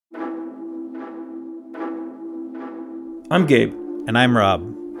I'm Gabe. And I'm Rob.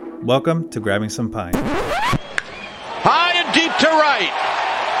 Welcome to Grabbing Some Pine. High and deep to right.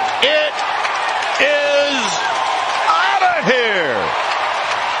 It is out of here.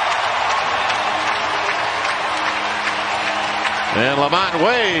 And Lamont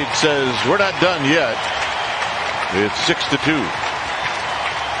Wade says, we're not done yet. It's 6-2.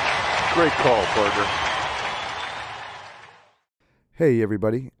 Great call, partner. Hey,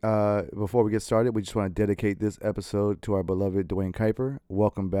 everybody. Before we get started, we just want to dedicate this episode to our beloved Dwayne Kuiper.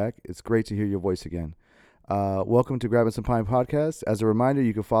 Welcome back. It's great to hear your voice again. Welcome to Grabbing Some Pine podcast. As a reminder,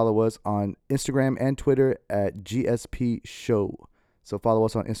 you can follow us on Instagram and Twitter at GSP Show. So follow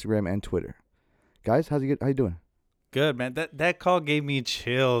us on Instagram and Twitter. Guys, how you doing? Good, man. That call gave me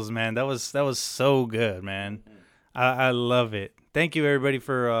chills, man. That was so good, man. I love it. Thank you, everybody,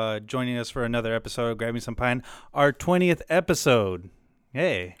 for joining us for another episode of Grabbing Some Pine, our 20th episode.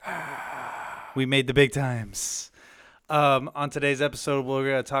 Hey, we made the big times. On today's episode, we're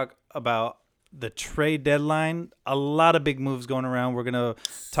going to talk about the trade deadline. A lot of big moves going around. We're going to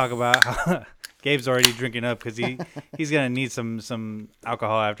talk about how Gabe's already drinking up because he's going to need some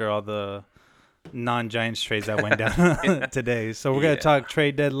alcohol after all the non-Giants trades that went down today. So we're going to talk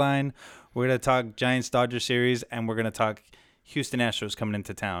trade deadline. We're going to talk Giants-Dodgers series, and we're going to talk Houston Astros coming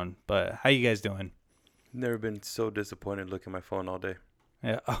into town. But how you guys doing? Never been so disappointed looking at my phone all day.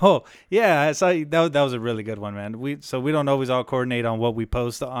 Yeah. Oh, yeah. I saw you. That was a really good one, man. We don't always all coordinate on what we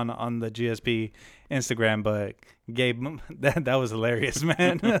post on the GSP Instagram, but Gabe, that was hilarious,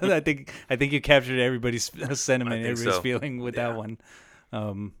 man. I think you captured everybody's sentiment, everybody's feeling with that one.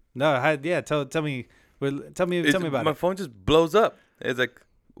 Tell me about my it. phone just blows up. It's like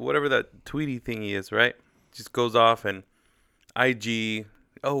whatever that Tweety thingy is, right? Just goes off and IG,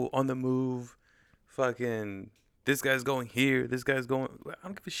 on the move, fucking, this guy's going here, this guy's going, I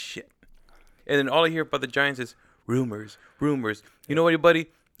don't give a shit. And then all I hear about the Giants is rumors. You know what,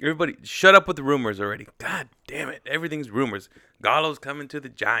 buddy? Everybody, shut up with the rumors already. God damn it. Everything's rumors. Gallo's coming to the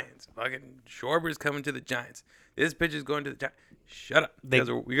Giants. Fucking Schwarber's coming to the Giants. This pitcher's going to the Giants. Shut up.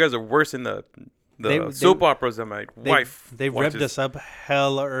 You guys are worse in the soap operas than my wife. They watches. revved us up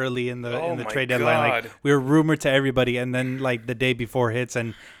hella early in the trade God. deadline. Like, we were rumored to everybody, and then like the day before hits,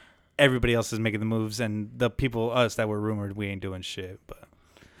 and everybody else is making the moves, and the people us that were rumored, we ain't doing shit. But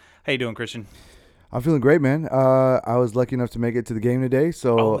how you doing, Christian? I'm feeling great, man. I was lucky enough to make it to the game today,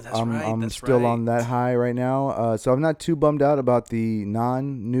 so I'm still on that high right now. So I'm not too bummed out about the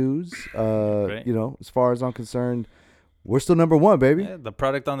non-news. Right. As far as I'm concerned, we're still number one, baby. Yeah, the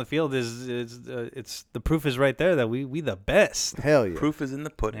product on the field is it's the proof is right there that we the best. Hell yeah. Proof is in the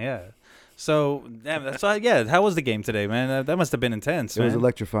pudding. Yeah. So that's yeah. How was the game today, man? That must have been intense. It was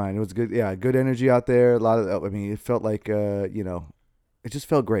electrifying. It was good. Yeah, good energy out there. A lot of. I mean, it felt like it just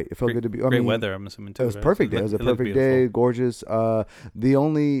felt great. It felt good to be. Great weather, I'm assuming too. It was right? perfect day. It was a perfect day, gorgeous. The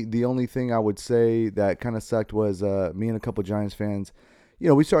only thing I would say that kind of sucked was me and a couple Giants fans.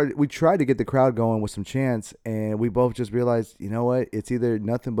 We tried to get the crowd going with some chants, and we both just realized, you know what? It's either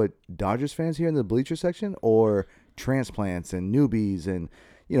nothing but Dodgers fans here in the bleacher section or transplants and newbies and,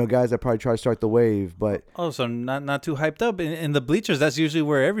 guys that probably try to start the wave. But so not too hyped up in the bleachers. That's usually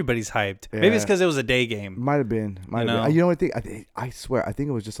where everybody's hyped. Yeah. Maybe it's because it was a day game. Might have been. You know what I think? I swear, I think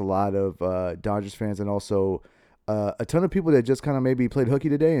it was just a lot of Dodgers fans and also a ton of people that just kind of maybe played hooky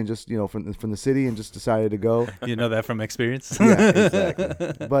today and just from the city and just decided to go. You know that from experience. Yeah,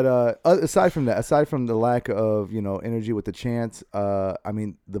 exactly. But aside from the lack of energy with the chants, I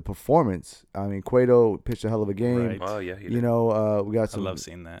mean the performance. I mean Cueto pitched a hell of a game. Right. Oh yeah, he did. We got some. I love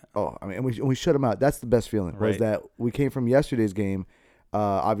seeing that. Oh, I mean, and we shut them out. That's the best feeling. Was Right. that we came from yesterday's game.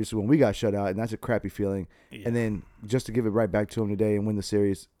 Obviously when we got shut out, and that's a crappy feeling. Yeah. And then just to give it right back to them today and win the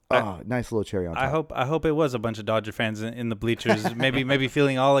series. Nice little cherry on top. I hope it was a bunch of Dodger fans in the bleachers, maybe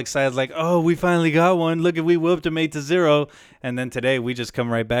feeling all excited, like, oh, we finally got one. Look, we whooped them 8-0, and then today we just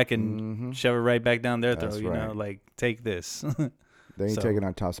come right back and shove it right back down their throat. That's You know, right. like take this. They ain't taking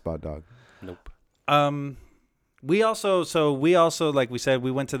our top spot, dog. Nope. We also, like we said,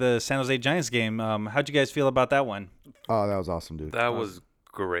 we went to the San Jose Giants game. How'd you guys feel about that one? Oh, that was awesome, dude. That was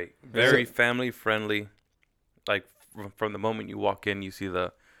great. Very family friendly. Like from the moment you walk in, you see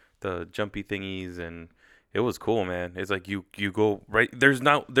the jumpy thingies, and it was cool, man. It's like you go right. There's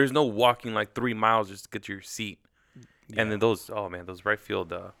no walking like 3 miles just to get to your seat. Yeah. And then those right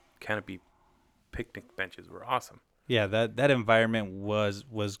field canopy picnic benches were awesome. Yeah, that environment was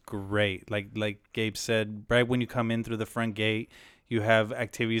great. Like Gabe said, right when you come in through the front gate, you have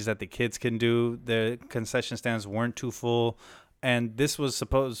activities that the kids can do. The concession stands weren't too full, and this was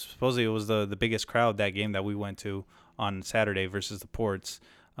supposedly it was the biggest crowd that game that we went to on Saturday versus the Ports.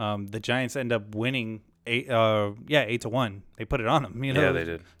 The Giants end up winning 8-1. They put it on them. You know. Yeah, they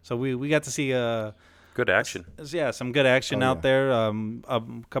did. So we got to see Good action. some good action out yeah. there. A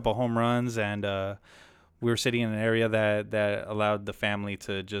couple home runs, and we were sitting in an area that allowed the family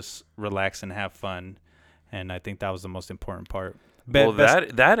to just relax and have fun, and I think that was the most important part.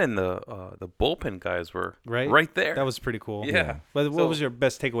 That and the bullpen guys were right there. That was pretty cool. Yeah. But what So- was your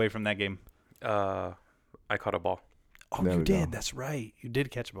best takeaway from that game? I caught a ball. Oh, There you we did. go. That's right. You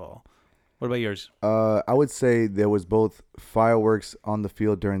did catch a ball. What about yours? I would say there was both fireworks on the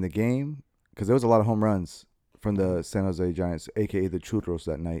field during the game because there was a lot of home runs from the San Jose Giants, aka the Churros,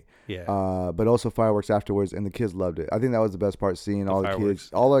 that night. Yeah. But also fireworks afterwards, and the kids loved it. I think that was the best part, seeing all the fireworks.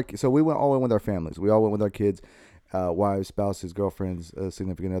 kids. So we all went with our families. We all went with our kids, wives, spouses, girlfriends,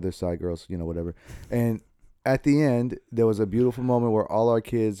 significant others, side girls, whatever. And at the end, there was a beautiful moment where all our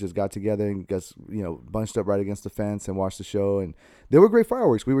kids just got together and bunched up right against the fence and watched the show. And they were great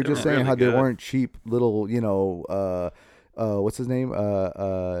fireworks. We were just saying really how they good. weren't cheap little, what's his name?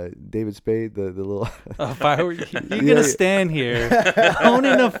 David Spade, the little. Fireworks. You're gonna stand here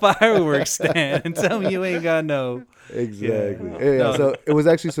owning a fireworks stand and tell me you ain't got no. Exactly. Yeah. Yeah. No. So it was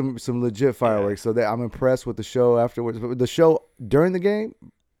actually some legit fireworks. So I'm impressed with the show afterwards. But the show during the game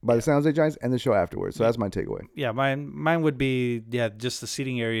by the San Jose Giants and the show afterwards. So that's my takeaway. Yeah, mine would be just the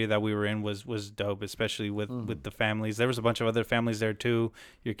seating area that we were in was dope, especially with the families. There was a bunch of other families there too.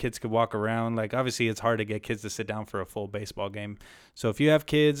 Your kids could walk around. Like obviously it's hard to get kids to sit down for a full baseball game. So if you have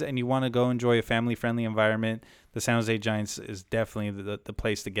kids and you want to go enjoy a family friendly environment, the San Jose Giants is definitely the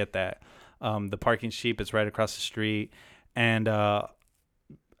place to get that. The parking's cheap. It's right across the street, and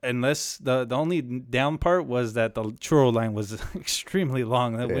unless the only down part was that the churro line was extremely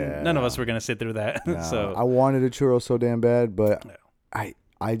long. None of us were gonna sit through that. No, So I wanted a churro so damn bad, but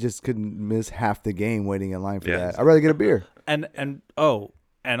I just couldn't miss half the game waiting in line for that. I'd rather get a beer. and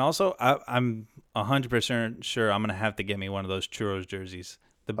also I'm 100% sure I'm gonna have to get me one of those churros jerseys.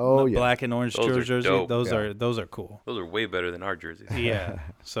 The black and orange Those churros are jersey. dope. Those are cool. Those are way better than our jerseys. Yeah.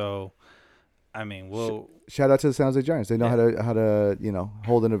 So, I mean, we'll. Shout out to the San Jose Giants. They know how to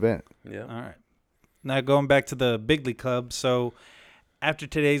hold an event. Yeah. All right. Now going back to the big league club. So after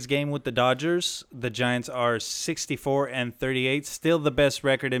today's game with the Dodgers, the Giants are 64-38, still the best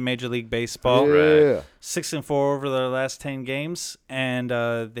record in Major League Baseball. Yeah. 6-4 over their last 10 games, and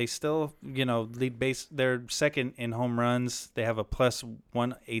they still, lead base. They're second in home runs. They have a plus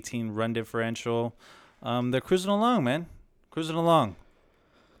 118 run differential. They're cruising along, man. Cruising along.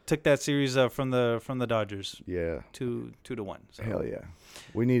 Took that series from the Dodgers. Yeah. 2-1. So. Hell yeah.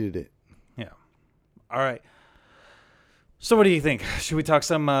 We needed it. Yeah. All right. So what do you think? Should we talk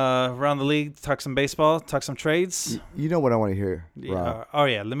some around the league, talk some baseball, talk some trades? You know what I want to hear, Rob.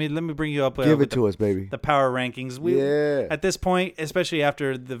 Let me bring you up. Give it to us, baby. The power rankings. Yeah. At this point, especially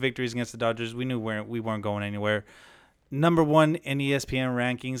after the victories against the Dodgers, we knew we weren't going anywhere. Number one in ESPN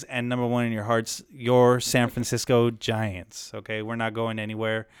rankings and number one in your hearts, your San Francisco Giants. Okay, we're not going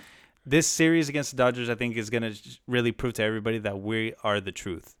anywhere. This series against the Dodgers, I think, is going to really prove to everybody that we are the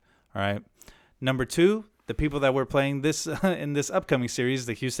truth. All right. Number two, the people that we're playing this in this upcoming series,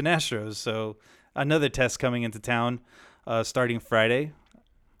 the Houston Astros. So another test coming into town starting Friday.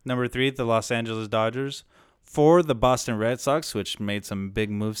 Number three, the Los Angeles Dodgers. 4, the Boston Red Sox, which made some big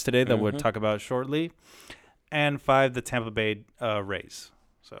moves today that we'll talk about shortly. And 5, the Tampa Bay Rays.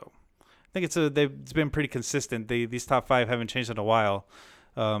 So I think it's been pretty consistent. These top 5 haven't changed in a while.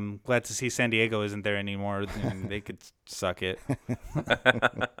 Glad to see San Diego isn't there anymore. They could suck it.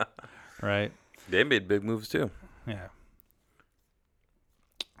 Right? They made big moves too. Yeah.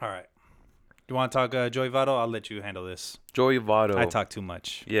 All right. You want to talk Joey Votto? I'll let you handle this. Joey Votto. I talk too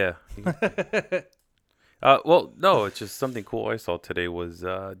much. Yeah. Well, no, it's just something cool I saw today was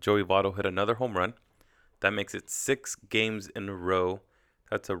Joey Votto hit another home run. That makes it 6 games in a row.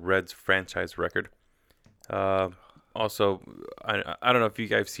 That's a Reds franchise record. Also, I don't know if you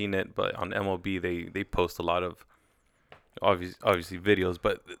guys have seen it, but on MLB they post a lot of obviously videos,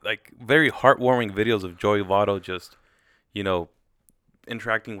 but like very heartwarming videos of Joey Votto just,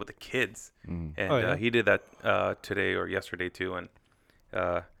 interacting with the kids. And he did that today or yesterday too. And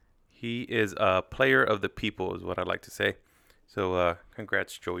he is a player of the people is what I'd like to say. So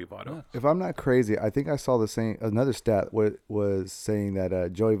congrats, Joey Votto. If I'm not crazy, I think I saw another stat was saying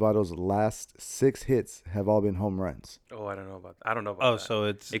that Joey Votto's last 6 hits have all been home runs. Oh, I don't know about that. Oh, so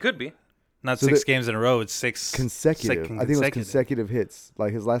It could be. not So 6 games in a row. It's 6 Consecutive. I think it was consecutive hits.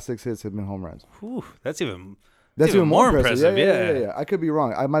 Like his last 6 hits have been home runs. Whew, that's even More impressive. Yeah. I could be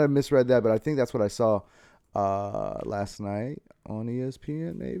wrong. I might have misread that, but I think that's what I saw last night on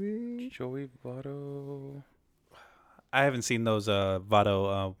ESPN, maybe. Joey Votto. I haven't seen those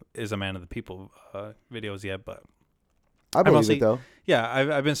Votto is a man of the people videos yet, but I believe mostly- it though. yeah,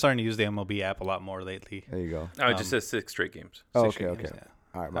 I've been starting to use the MLB app a lot more lately. There you go. Oh, it just says 6 straight games. Oh, Six okay, straight okay. games, yeah.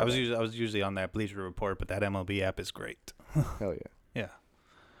 All right, I was usually on that Bleacher Report, but that MLB app is great. hell yeah. Yeah.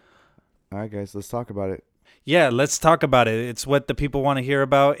 All right, guys, let's talk about it. Yeah, let's talk about it. It's what the people want to hear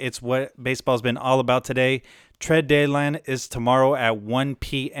about. It's what baseball's been all about today. Trade deadline is tomorrow at 1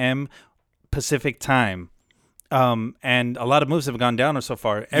 p.m. Pacific time. And a lot of moves have gone down so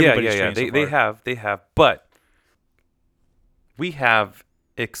far. Everybody's Yeah. trading They so far. have. They have. But we have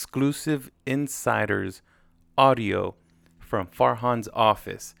exclusive insiders audio from Farhan's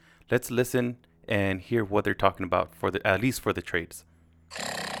office. Let's listen and hear what they're talking about for the at least for the trades.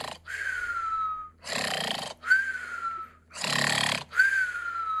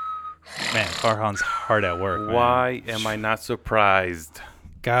 Man, Farhan's hard at work. man. Why am I not surprised?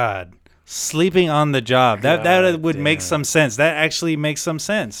 God, sleeping on the job. That God would make damn. some sense. That actually makes some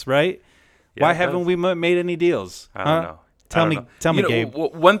sense, right? Yeah, Why it haven't does. we made any deals? I don't know. Tell I don't me, know. tell me, You know,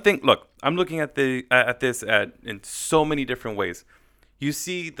 Gabe. One thing. Look, I'm looking at this in so many different ways. You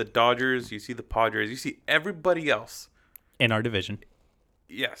see the Dodgers, you see the Padres, you see everybody else. In our division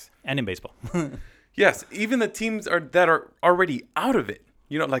Yes, and in baseball. yes. Even the teams that are already out of it.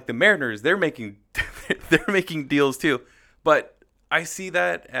 You know, like the Mariners, they're making they're making deals too. But I see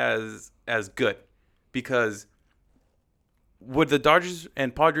that as good because would the Dodgers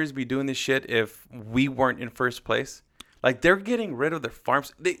and Padres be doing this shit if we weren't in first place? Like they're getting rid of their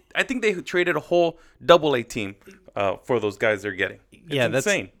farms. I think they traded a whole AA team for those guys they're getting. It's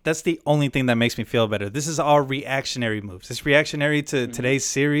insane. That's the only thing that makes me feel better. This is all reactionary moves. It's reactionary to today's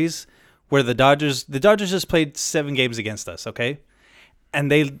series where the Dodgers just played 7 games against us, okay? And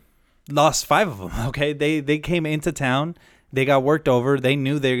they lost 5 of them, okay? They came into town, they got worked over, they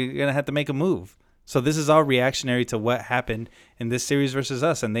knew they were going to have to make a move. So this is all reactionary to what happened in this series versus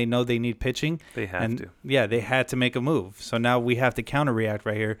us, and they know they need pitching. They have and to. Yeah, they had to make a move. So now we have to counter-react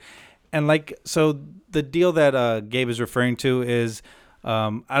right here. And so the deal that Gabe is referring to is,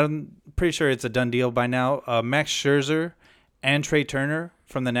 I'm pretty sure it's a done deal by now. Max Scherzer and Trey Turner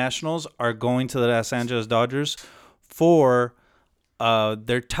from the Nationals are going to the Los Angeles Dodgers for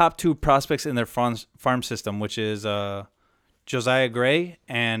their top 2 prospects in their farm system, which is Josiah Gray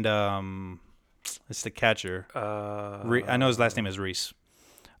and it's the catcher. I know his last name is Reese.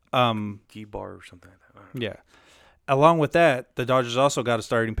 G-Bar or something like that. I don't know. Yeah. Along with that, the Dodgers also got a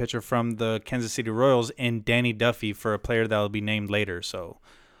starting pitcher from the Kansas City Royals in Danny Duffy for a player that will be named later. So,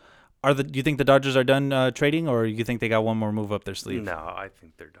 do you think the Dodgers are done trading, or you think they got one more move up their sleeve? No, I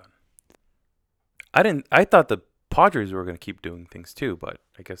think they're done. I thought the Padres were going to keep doing things too, but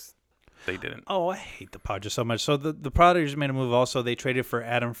I guess they didn't. Oh, I hate the Padres so much. So the Padres made a move also. They traded for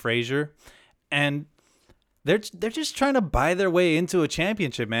Adam Frazier, and they're just trying to buy their way into a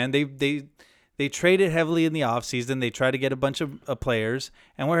championship, man. They traded heavily in the offseason. They tried to get a bunch of players,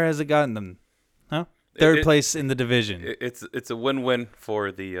 and where has it gotten them? Huh? Third place in the division. It's a win-win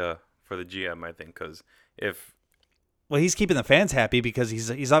for the GM, I think, because if Well, he's keeping the fans happy because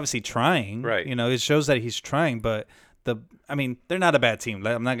he's obviously trying. Right. You know, it shows that he's trying, but they're not a bad team.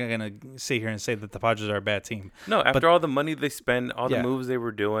 I'm not going to sit here and say that the Padres are a bad team. no, after all the money they spend, all Yeah. the moves they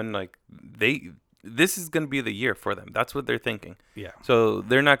were doing, like this is going to be the year for them. That's what they're thinking. Yeah. So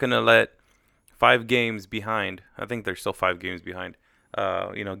they're not going to let 5 games behind. I think they're still 5 games behind.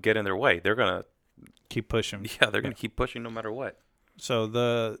 Get in their way. They're gonna Keep pushing. they're gonna keep pushing no matter what.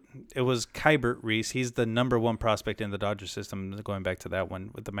 So it was Kybert Reese. He's the number 1 prospect in the Dodger system, going back to that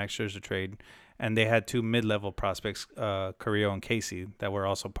one with the Max Scherzer trade. And they had 2 mid-level prospects, Carrillo and Casey, that were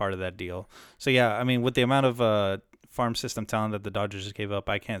also part of that deal. So, yeah, I mean, with the amount of farm system talent that the Dodgers just gave up,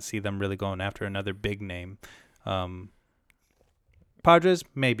 I can't see them really going after another big name. Padres,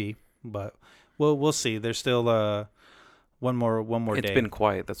 maybe, but we'll see. There's still one more It's day. been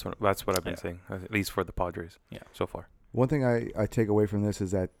quiet. That's what I've been saying, at least for the Padres. Yeah. So far. One thing I take away from this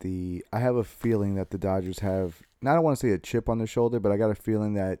is that I have a feeling that the Dodgers have, I don't want to say a chip on their shoulder, but I got a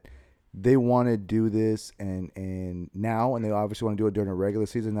feeling that they want to do this and now, and they obviously want to do it during a regular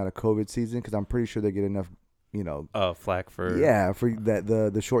season, not a COVID season, because I'm pretty sure they get enough, flack for for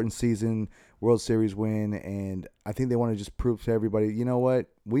that the shortened season, World Series win, and I think they want to just prove to everybody, you know what,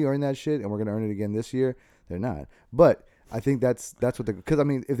 we earned that shit, and we're gonna earn it again this year. They're not, but I think that's what because I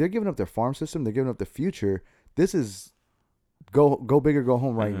mean, if they're giving up their farm system, they're giving up the future. This is go big or go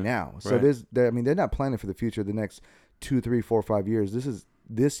home right now. So Right. they're not planning for the future the next 2, 3, 4, 5 years. This is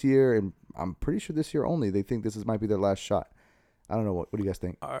this year, and I'm pretty sure this year only. They think this might be their last shot. I don't know. What do you guys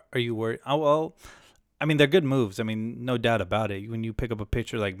think? Are you worried? Oh, well, I mean, they're good moves. I mean, no doubt about it. When you pick up a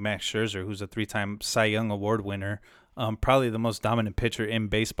pitcher like Max Scherzer, who's a 3-time Cy Young Award winner, Probably the most dominant pitcher in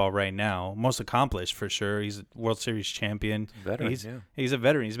baseball right now. Most accomplished for sure. He's a World Series champion. Veteran, He's a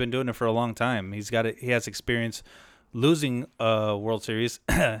veteran. He's been doing it for a long time. He has experience losing a World Series.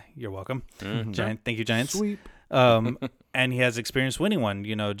 You're welcome. Thank you, Giants. Sweep. And he has experience winning one,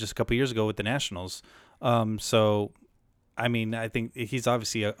 just a couple years ago with the Nationals. So, I mean, I think he's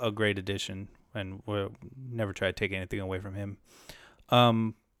obviously a great addition, and we'll never try to take anything away from him.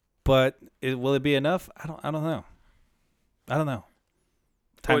 But will it be enough? I don't know.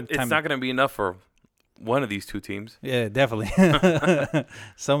 It's not going to be enough for one of these two teams. Yeah, definitely.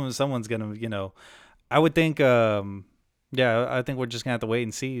 Someone's gonna, I would think. I think we're just gonna have to wait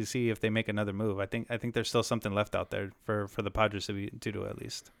and see if they make another move. I think there's still something left out there for the Padres to do at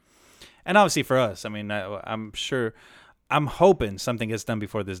least, and obviously for us. I mean, I'm hoping something gets done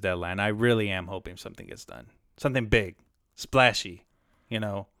before this deadline. I really am hoping something gets done, something big, splashy,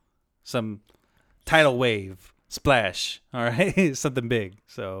 some tidal wave splash. All right, something big.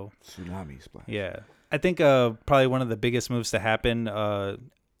 So Tsunami splash. yeah, I think probably one of the biggest moves to happen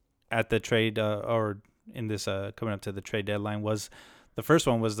at the trade or in this coming up to the trade deadline was the first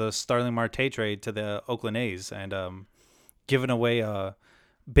one was the Starling Marte trade to the Oakland A's and giving away a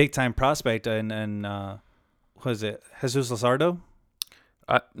big time prospect and was it Jesus Luzardo?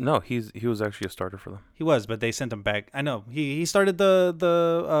 No, he was actually a starter for them. He was, but they sent him back. I know he started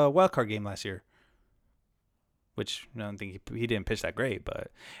the wild card game last year, which I don't think he didn't pitch that great,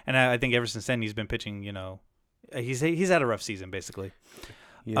 but I think ever since then he's been pitching. He's had a rough season basically.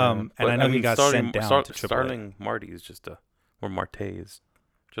 Yeah, and I know he got sent down to AAA. Starling Marte is Marte is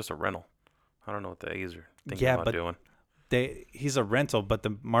just a rental. I don't know what the A's are thinking about doing. He's a rental, but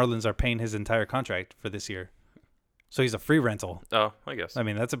the Marlins are paying his entire contract for this year. So he's a free rental. Oh, I guess. I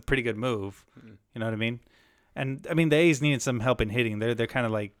mean, that's a pretty good move. You know what I mean? And I mean, the A's needed some help in hitting. They're kind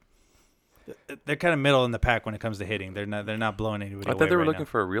of like they're kind of middle in the pack when it comes to hitting. They're not blowing anybody away. I thought they were right looking now.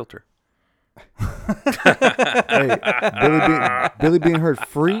 for a realtor. Hey, Billy being heard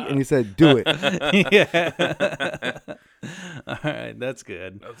free, and he said, "Do it." Yeah. All right, that's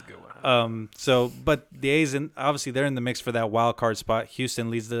good. That's a good one. But the A's, obviously, they're in the mix for that wild card spot. Houston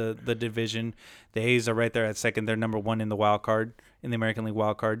leads the division. The A's are right there at second. They're number one in the wild card, in the American League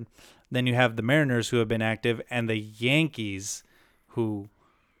wild card. Then you have the Mariners, who have been active, and the Yankees, who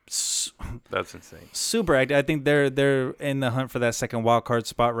That's insane. super active. I think they're in the hunt for that second wild card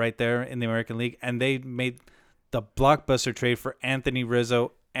spot right there in the American League, and they made the blockbuster trade for Anthony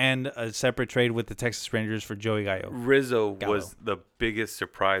Rizzo and a separate trade with the Texas Rangers for Joey Gallo. Rizzo was the biggest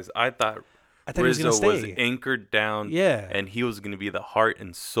surprise. I thought Rizzo was anchored down. Yeah. And he was going to be the heart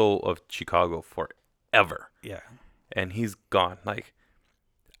and soul of Chicago forever. Yeah. And he's gone. Like,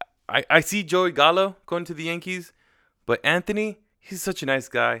 I see Joey Gallo going to the Yankees, but Anthony, he's such a nice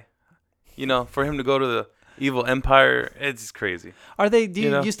guy. For him to go to the evil empire, it's just crazy. Are they? Do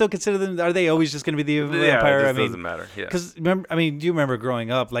you still consider them? Are they always just going to be the evil empire? It doesn't matter. Yeah. Because do you remember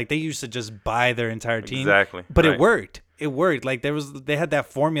growing up? Like they used to just buy their entire team. Exactly. But it worked. It worked. Like they had that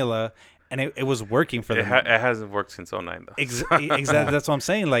formula, and it was working for them. It hasn't worked since 2009 though. Exactly. That's what I'm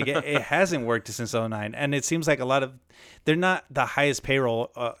saying. Like it hasn't worked since 2009, and it seems like a lot of they're not the highest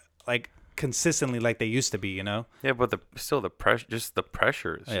payroll. Consistently like they used to be, Yeah, but the pressure, just the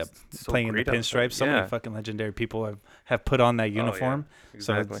pressure is just so playing in the pinstripes. So many fucking legendary people have put on that uniform. Yeah.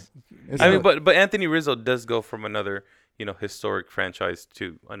 Exactly. So but Anthony Rizzo does go from another, historic franchise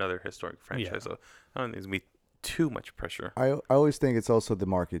to another historic franchise. Yeah. So I don't think there's gonna be too much pressure. I always think it's also the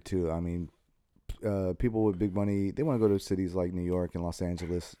market too. I mean, people with big money, they want to go to cities like New York and Los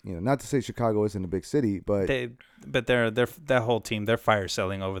Angeles. Not to say Chicago isn't a big city, but they're that whole team, they're fire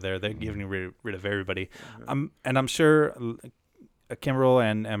selling over there. They're getting rid of everybody. And I'm sure Kimbrel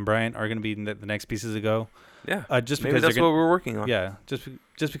and Bryant are going to be the next pieces to go. Yeah, just maybe because that's what we're working on. Yeah, just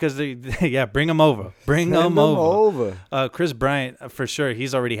because they bring them over. Bring them over. Chris Bryant for sure.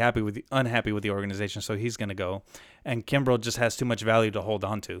 He's already unhappy with the organization, so he's going to go. And Kimbrel just has too much value to hold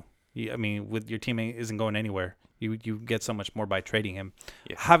on to. I mean, with your teammate isn't going anywhere. You get so much more by trading him.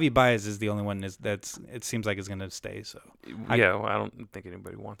 Yeah. Javi Baez is the only one it seems like is going to stay. So I don't think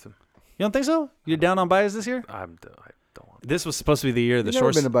anybody wants him. You don't think so? You're down on Baez this year? I don't want him. This was supposed to be the year of the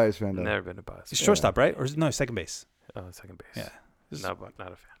shortstop. Never been a Baez fan though. Never been a Baez. Shortstop, right? Or no, second base. Second base. Yeah. Not a fan.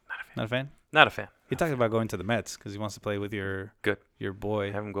 Not a fan? Not a fan. He talked about going to the Mets because he wants to play with your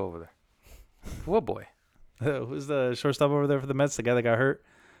boy. Have him go over there. What boy? Who's the shortstop over there for the Mets? The guy that got hurt?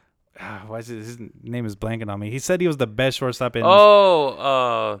 Why is his name is blanking on me? He said he was the best shortstop in. I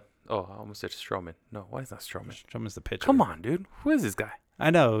almost said Stroman. No, why is that Stroman? Stroman's the pitcher. Come on, dude. Who is this guy?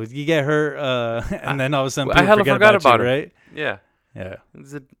 I know you get hurt, and then all of a sudden I people forget forgot about you, him. right? Yeah. Yeah.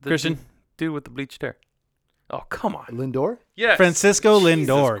 The Christian? dude with the bleached hair. Oh, come on. Lindor? Yes. Francisco Jesus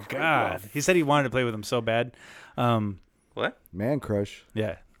Lindor. Christ. God, he said he wanted to play with him so bad. What? Man crush.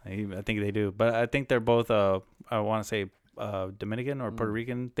 Yeah, I think they do. But I think they're both. I want to say Dominican or Puerto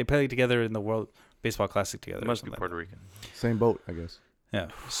Rican. They played together in the World Baseball Classic together. It must be Puerto Rican. Same boat, I guess. Yeah.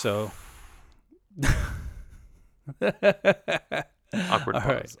 So. Awkward pause.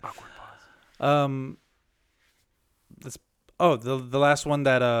 right. Awkward pause. The last one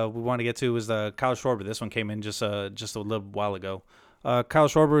that we want to get to was Kyle Schwarber. This one came in just a little while ago. Kyle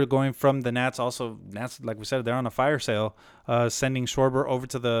Schwarber going from the Nats. Also, Nats, like we said, they're on a fire sale. Sending Schwarber over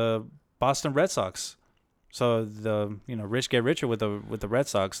to the Boston Red Sox. So the rich get richer with the Red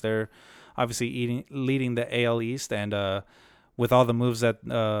Sox. They're obviously leading the AL East, and with all the moves that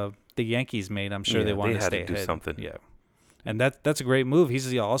the Yankees made, I'm sure they want to stay to do ahead. something. Yeah. And that's a great move. He's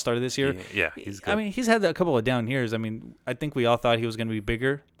the All-Star this year. Yeah, he's good. I mean, he's had a couple of down years. I mean, I think we all thought he was going to be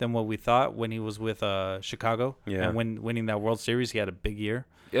bigger than what we thought when he was with Chicago. Yeah. And when winning that World Series, he had a big year.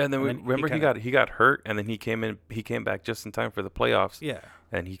 Yeah, and then he got hurt, and then he came back just in time for the playoffs. Yeah.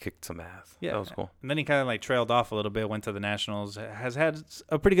 And he kicked some ass. Yeah. That was cool. And then he kind of like trailed off a little bit, went to the Nationals, has had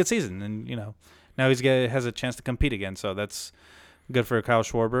a pretty good season, and now has a chance to compete again. So that's good for Kyle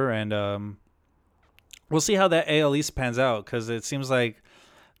Schwarber, and we'll see how that AL East pans out, because it seems like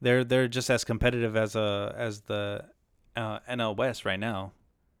they're just as competitive as the NL West right now.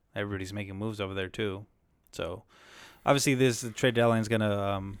 Everybody's making moves over there too. So obviously this trade deadline is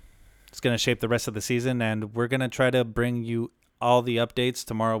gonna shape the rest of the season, and we're gonna try to bring you all the updates.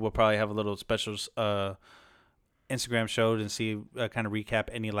 Tomorrow we'll probably have a little special Instagram show and see kind of recap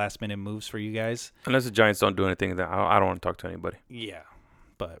any last minute moves for you guys. Unless the Giants don't do anything, then I don't want to talk to anybody. Yeah,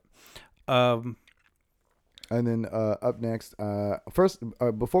 but And then up next, first,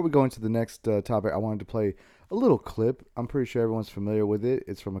 before we go into the next topic, I wanted to play a little clip. I'm pretty sure everyone's familiar with it.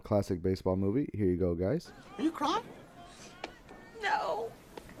 It's from a classic baseball movie. Here you go, guys. Are you crying? No.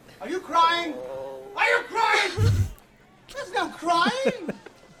 Are you crying? Are you crying? There's no crying.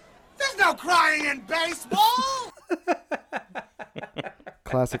 There's no crying in baseball.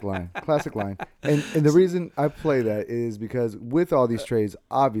 Classic line. And the reason I play that is because with all these trades,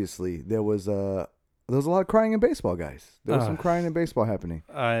 obviously there was a lot of crying in baseball, guys. There was some crying in baseball happening.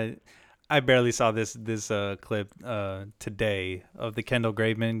 I barely saw this clip today of the Kendall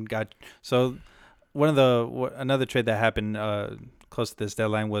Graveman another trade that happened close to this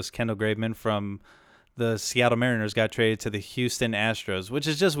deadline was Kendall Graveman from the Seattle Mariners got traded to the Houston Astros, which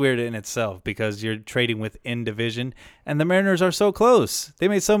is just weird in itself because you're trading within division, and the Mariners are so close. They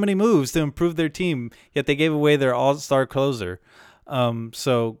made so many moves to improve their team, yet they gave away their all-star closer.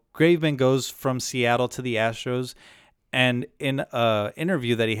 So Graveman goes from Seattle to the Astros, and in an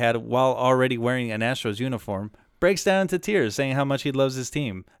interview that he had while already wearing an Astros uniform, breaks down into tears saying how much he loves his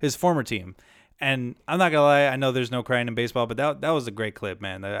team, his former team. And I'm not going to lie, I know there's no crying in baseball, but that was a great clip,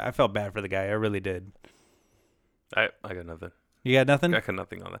 man. I felt bad for the guy. I really did. I got nothing. You got nothing? I got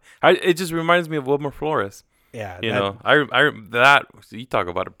nothing on that. It just reminds me of Wilmer Flores. Yeah. You talk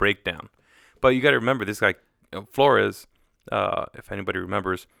about a breakdown. But you got to remember this guy, Flores, if anybody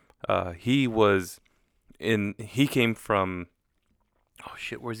remembers, he came from,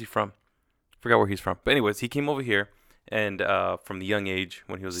 where's he from? Forgot where he's from. But anyways, he came over here and from the young age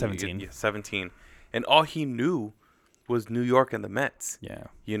when he was 17. 17. And all he knew was New York and the Mets. Yeah.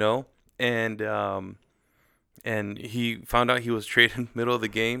 And he found out he was traded middle of the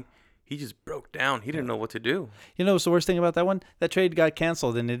game. He just broke down. He didn't know what to do. You know what's the worst thing about that one? That trade got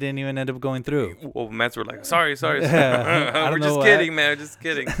canceled and it didn't even end up going through. Well, Mets were like, sorry. Yeah, We're just kidding, man. Just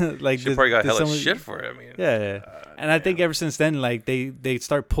kidding. Like, she probably got hella shit for it. I mean, yeah. And I think ever since then, like they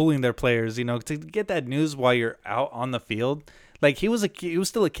start pulling their players, to get that news while you're out on the field. Like he was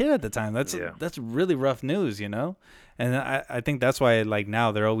still a kid at the time. That's really rough news, And I think that's why like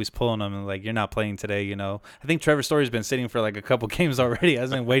now they're always pulling them and like you're not playing today, I think Trevor Story's been sitting for like a couple games already,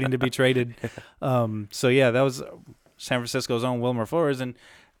 hasn't been waiting to be traded. So yeah, that was San Francisco's own Wilmer Flores, and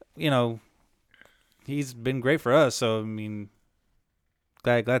he's been great for us. So I mean,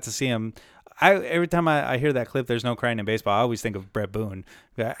 glad to see him. Every time I hear that clip, there's no crying in baseball, I always think of Brett Boone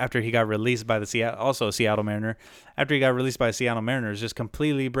after he got released by the Seattle Mariner. After he got released by Seattle Mariners, just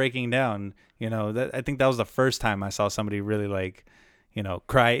completely breaking down. I think that was the first time I saw somebody really like,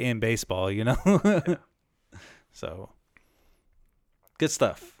 cry in baseball. So good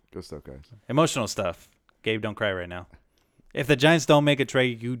stuff. Good stuff, guys. Emotional stuff. Gabe, don't cry right now. If the Giants don't make a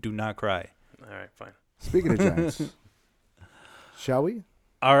trade, you do not cry. all right, fine. Speaking of Giants, shall we?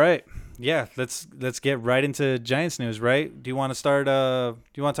 All right. Yeah, let's get right into Giants news, right? Do you want to start do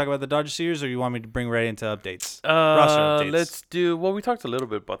you want to talk about the Dodger series or you want me to bring right into updates? Roster updates. Let's do. Well, we talked a little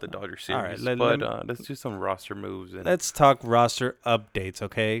bit about the Dodger All right, series, let's do some roster moves. And Let's talk roster updates,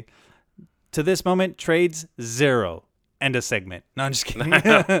 okay? To this moment, trades 0. End of segment. No, I'm just kidding. all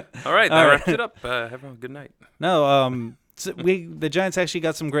right, that All right. wraps it up. Everyone, good night. No, so the Giants actually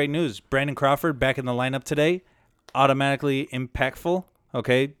got some great news. Brandon Crawford back in the lineup today, automatically impactful.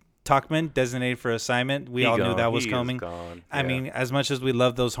 Okay, Tauchman designated for assignment. We all knew that was coming. I mean, as much as we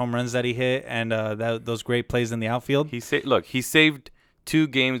love those home runs that he hit and those great plays in the outfield, he saved 2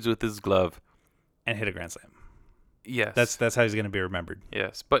 games with his glove and hit a grand slam. Yes, That's how he's going to be remembered.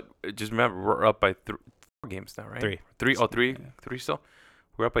 yes. But just remember, we're up by 4 games now, right? 3. Three still.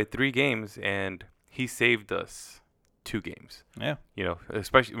 We're up by 3 games, and he saved us 2 games. Yeah. You know,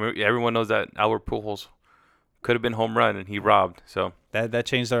 especially everyone knows that Albert Pujols could have been home run, and he robbed. So That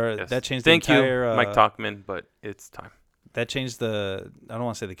changed our yes. that changed Thank the entire you, Mike Tauchman, but it's time. that changed the I don't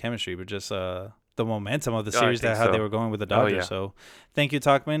want to say the chemistry, but just the momentum of the I series, think how so. they were going with the Dodgers. yeah. So thank you,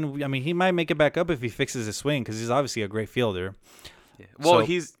 Tauchman. I mean, he might make it back up if he fixes his swing because he's obviously a great fielder. Yeah. Well, So-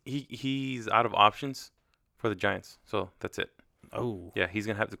 he's out of options for the Giants, so that's it. Oh, Yeah, he's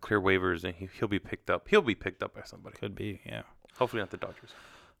gonna have to clear waivers, and he'll be picked up. He'll be picked up by somebody. could be, yeah. Hopefully not the Dodgers.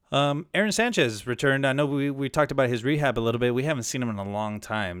 Aaron Sanchez returned. I know we talked about his rehab a little bit. We haven't seen him in a long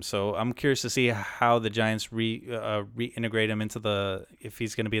time, so I'm curious to see how the Giants reintegrate him into if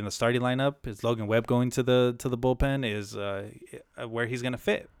he's going to be in the starting lineup. Is Logan Webb going to the bullpen? Is where he's going to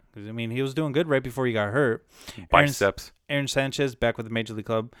fit? 'Cause, I mean, he was doing good right before he got hurt. Biceps. Aaron Sanchez back with the Major League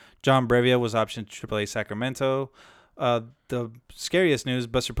Club. John Brevia was optioned to AAA Sacramento. The scariest news: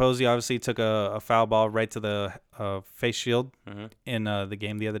 Buster Posey obviously took a foul ball right to the face shield in the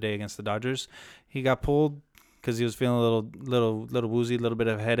game the other day against the Dodgers. He got pulled because he was feeling a little woozy, a little bit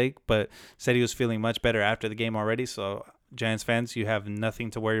of a headache, but said he was feeling much better after the game already. So Giants fans, you have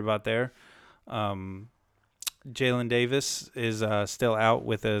nothing to worry about there. Jalen Davis is still out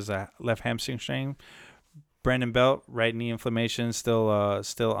with his left hamstring strain. Brandon Belt, right knee inflammation, still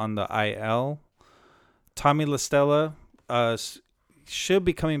on the IL. Tommy La Stella should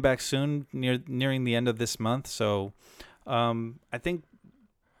be coming back soon, nearing the end of this month. So I think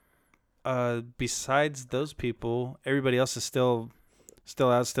besides those people, everybody else is still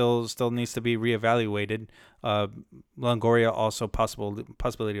out, still needs to be reevaluated. Longoria also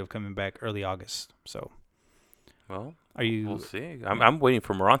possibility of coming back early August. So Well, are you? we'll see. I'm waiting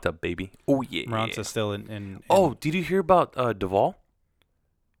for Moranta, baby. Oh yeah. Moranta's still in. Oh, did you hear about Duvall?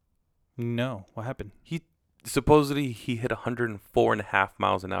 No, what happened? He supposedly hit 104.5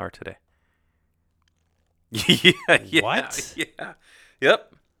 miles an hour today. Yeah. What? Yeah.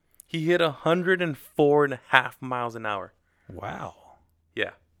 Yep. He hit 104.5 miles an hour. Wow.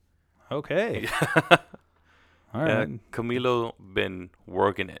 Yeah. Okay. All Yeah, right. Camilo been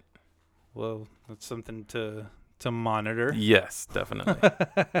working it. Well, that's something to monitor. Yes, definitely.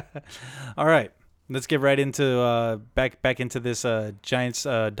 All right, let's get right into back into this Giants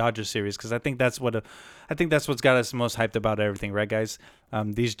Dodgers series because I think that's what's got us most hyped about everything, right, guys?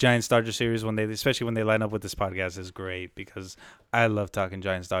 These Giants Dodgers series especially when they line up with this podcast is great because I love talking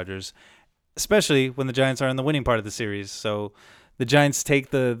Giants Dodgers, especially when the Giants are in the winning part of the series. So the Giants take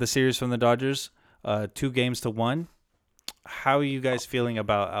the series from the Dodgers 2-1. How are you guys feeling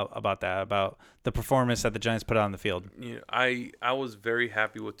about that? About the performance that the Giants put out on the field? You know, I was very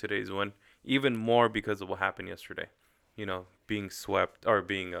happy with today's win, even more because of what happened yesterday. You know, being swept or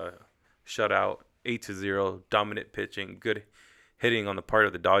being shut out 8-0, dominant pitching, good hitting on the part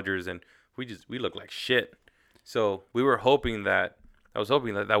of the Dodgers, and we looked like shit. So I was hoping that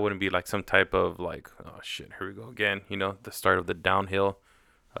wouldn't be like some type of like, oh shit, here we go again. You know, the start of the downhill.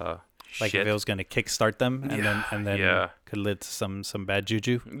 Like shit. if it was going to kickstart them and then yeah. could lead to some bad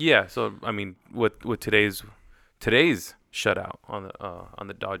juju. Yeah, so I mean, with today's shutout on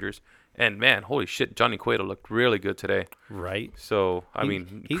the Dodgers, and man, holy shit, Johnny Cueto looked really good today. Right. So I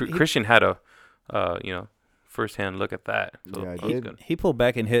mean, Christian had a firsthand look at that. So Yeah, I that was did. good. He pulled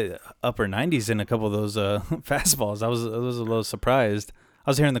back and hit upper 90s in a couple of those fastballs. I was a little surprised. I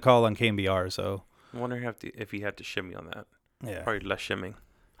was hearing the call on KMBR, so I wonder if he had to shimmy on that. yeah. Probably less shimming.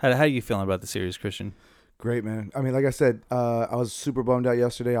 How are you feeling about the series, Christian? Great, man. I mean, like I said, I was super bummed out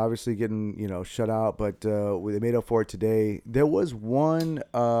yesterday, obviously getting, shut out, but they made up for it today. There was one,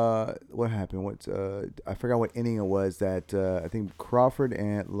 what happened? I forgot what inning it was that I think Crawford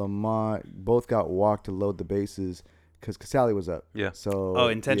and Lamont both got walked to load the bases because Casale was up. Yeah. So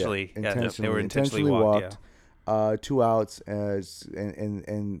intentionally. Yeah, Yeah, they were intentionally walked. 2 outs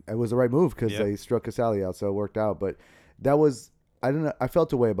and it was the right move because Yep. they struck Casale out, so it worked out. But that was I don't know. I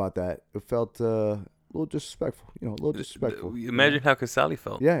felt a way about that. It felt a little disrespectful. A little disrespectful. Imagine how Casali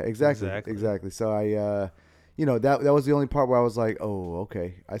felt. Yeah, exactly. So I, that was the only part where I was like, oh,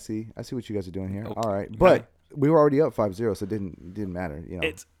 okay, I see what you guys are doing here. Okay. All right, but we were already up 5-0, so it didn't matter.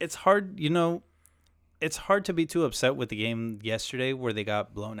 It's hard, it's hard to be too upset with the game yesterday where they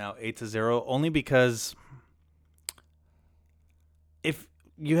got blown out 8-0, only because if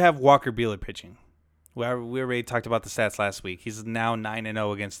you have Walker Buehler pitching, we already talked about the stats last week. He's now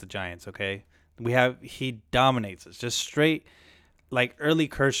 9-0 against the Giants. Okay, he dominates us, just straight like early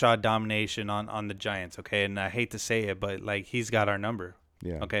Kershaw domination on the Giants. Okay, and I hate to say it, but like he's got our number.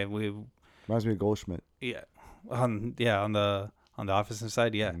 Yeah. Okay, reminds me of Goldschmidt. Yeah, on the offensive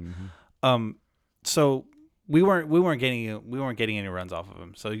side. Yeah. Mm-hmm. So we weren't getting any runs off of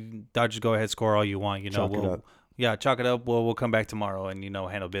him. So Dodgers, go ahead, score all you want. Chalk it up. Yeah, chalk it up. We'll come back tomorrow and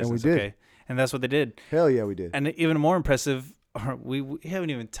handle business. did. Okay, and that's what they did. Hell yeah, we did. And even more impressive, we haven't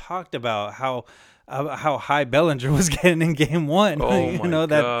even talked about how high Bellinger was getting in Game 1. Oh my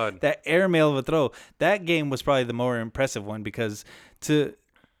God. that airmail of a throw. That game was probably the more impressive one because to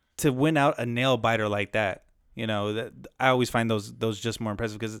win out a nail biter like that, that I always find those just more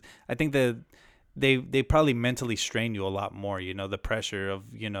impressive because I think that they probably mentally strain you a lot more. The pressure of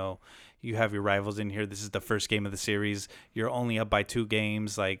you have your rivals in here. This is the first game of the series. You're only up by 2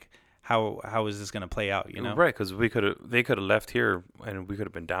 games. Like how is this going to play out? Right, because they could have left here and we could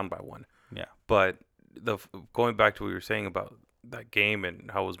have been down by 1. Yeah. But going back to what you were saying about that game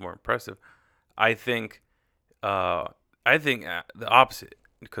and how it was more impressive, I think the opposite,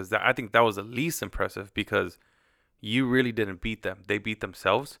 because I think that was the least impressive because you really didn't beat them. They beat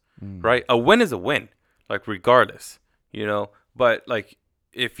themselves, right? A win is a win, like regardless, But like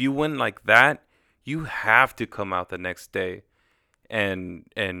if you win like that, you have to come out the next day and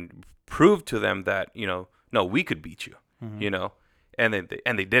prove to them that no, we could beat you, and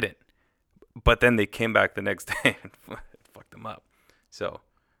they didn't. But then they came back the next day and fucked them up. So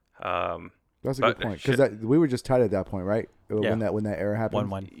that's a good point because we were just tied at that point, right? Yeah. When that error happened.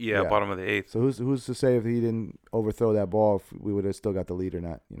 1-1. Yeah, bottom of the 8th. So who's to say if he didn't overthrow that ball, if we would have still got the lead or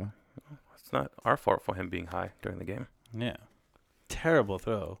not? It's not our fault for him being high during the game. Yeah. Terrible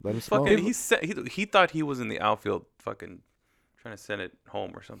throw. Let him smoke. Fucking, he thought he was in the outfield, fucking trying to send it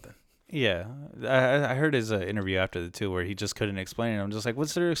home or something. Yeah, I heard his interview after the 2 where he just couldn't explain it. I'm just like,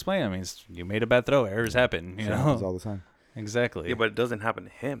 what's there to explain? I mean, you made a bad throw. Errors happen. It happens all the time. Exactly. Yeah, but it doesn't happen to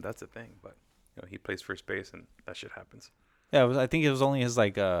him. That's the thing. But he plays first base, and that shit happens. Yeah, I think it was only his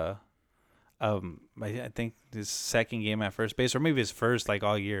I think his second game at first base, or maybe his first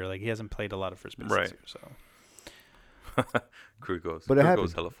all year. Like he hasn't played a lot of first base this year. So Krugos. But it Krugos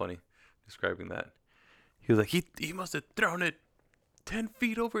happened. hella funny describing that. He was like, he must have thrown it 10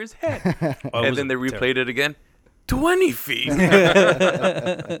 feet over his head. And then they replayed it again. 20 feet.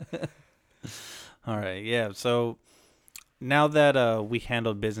 All right, yeah. So now that we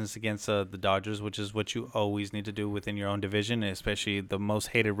handled business against the Dodgers, which is what you always need to do within your own division, especially the most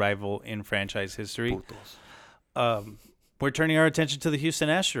hated rival in franchise history, we're turning our attention to the Houston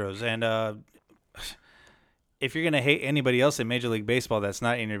Astros. And if you're going to hate anybody else in Major League Baseball that's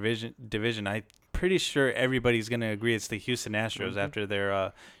not in your division, I'm pretty sure everybody's going to agree it's the Houston Astros after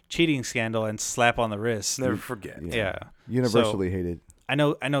their cheating scandal and slap on the wrist. Never forget. Yeah. Universally hated. I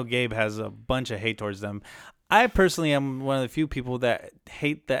know Gabe has a bunch of hate towards them. I personally am one of the few people that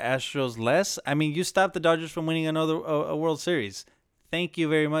hate the Astros less. I mean, you stopped the Dodgers from winning a World Series. Thank you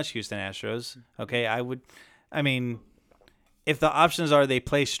very much, Houston Astros. Okay, if the options are they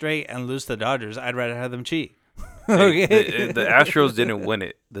play straight and lose to the Dodgers, I'd rather have them cheat. Okay. The Astros didn't win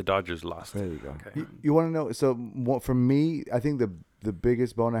it. The Dodgers lost. There you go. Okay. You want to know? So for me, I think the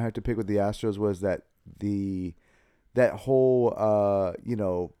biggest bone I had to pick with the Astros was that that whole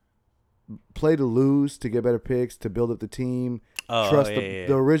play to lose to get better picks to build up the team. The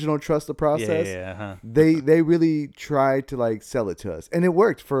original trust the process. Yeah. They really tried to sell it to us, and it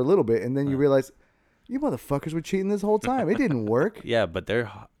worked for a little bit, and then you realize you motherfuckers were cheating this whole time. It didn't work. Yeah, but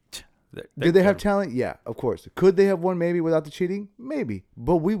they're Did they have talent? Yeah, of course. Could they have won maybe without the cheating? Maybe,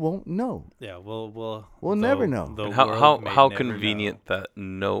 but we won't know. Yeah, we'll never know. And how convenient that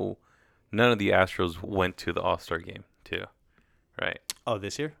none of the Astros went to the All-Star game too, right? Oh,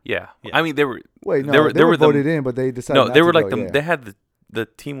 this year? Yeah. Yeah. I mean they were. Wait, no, they were voted in, but they decided. No, not they to were go, like yeah. they had the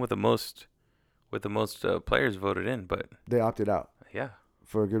team with the most players voted in, but They opted out yeah,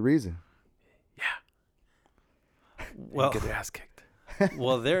 for a good reason. Well, get their ass kicked.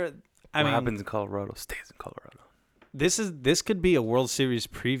 well, What happens in Colorado stays in Colorado. This could be a World Series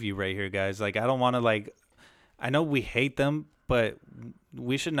preview right here, guys. I don't want to I know we hate them, but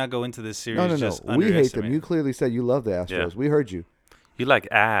we should not go into this series No. just We hate them. underestimating. You clearly said you love the Astros. Yeah. We heard you. You like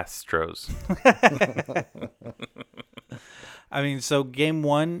Astros. I mean, so game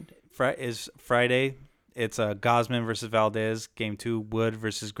 1 is Friday. It's Gosman versus Valdez. Game 2, Wood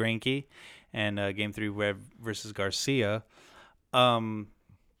versus Greinke. And game 3, Webb versus Garcia. The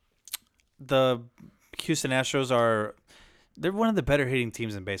Houston Astros they're one of the better hitting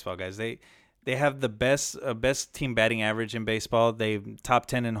teams in baseball, guys. They have the best team batting average in baseball. They top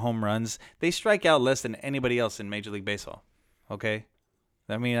 10 in home runs. They strike out less than anybody else in Major League Baseball. Okay?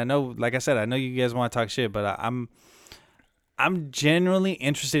 I mean, I know, like I said, I know you guys want to talk shit, but I'm genuinely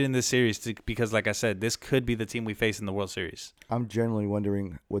interested in this series because, like I said, this could be the team we face in the World Series. I'm generally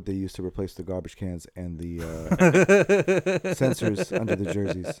wondering what they used to replace the garbage cans and the sensors under the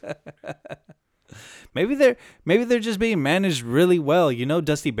jerseys. Maybe they're just being managed really well. You know,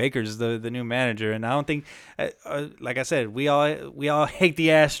 Dusty Baker's the new manager, and I don't think, like I said, we all hate the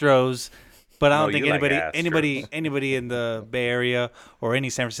Astros, but I don't think you like anybody in the Bay Area or any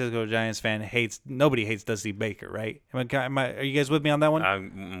San Francisco Giants fan nobody hates Dusty Baker, right? Are you guys with me on that one?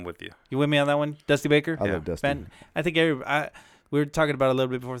 I'm with you. You with me on that one, Dusty Baker? I love Dusty. Man, I think we were talking about it a little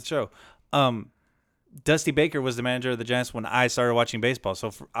bit before the show. Dusty Baker was the manager of the Giants when I started watching baseball,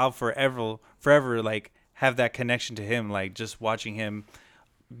 so I'll forever like have that connection to him, like just watching him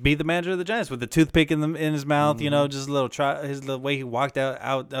be the manager of the Giants with the toothpick in his mouth, you know, just a little the way he walked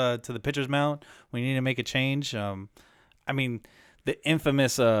out to the pitcher's mound when he needed to make a change. I mean, the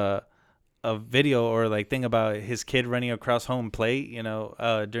infamous video or like thing about his kid running across home plate, you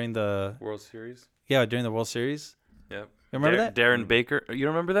know, during the World Series. during the World Series. Yep. You remember that? Darren Baker. You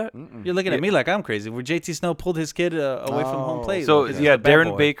don't remember that? You're looking at me like I'm crazy. Where JT Snow pulled his kid away from home plate. So because he's yeah, a bad Darren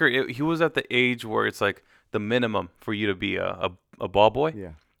boy. Baker. He was at the age where it's like the minimum for you to be a ball boy,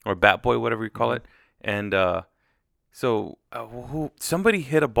 Yeah. or bat boy, whatever you call it. And somebody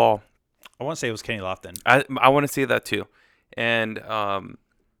hit a ball. I want to say it was Kenny Lofton. I want to say that too. And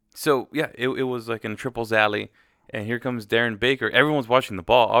so yeah, it was like in Triples Alley, and here comes Darren Baker. Everyone's watching the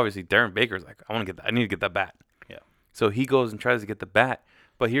ball. Obviously, Darren Baker's like, I need to get that bat. Yeah. So he goes and tries to get the bat,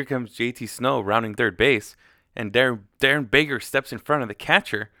 but here comes JT Snow rounding third base, and Darren Baker steps in front of the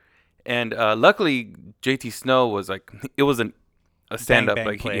catcher, and luckily JT Snow was like, it wasn't a stand up, bang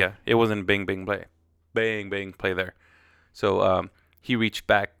like play. it wasn't a bang bang play there. So he reached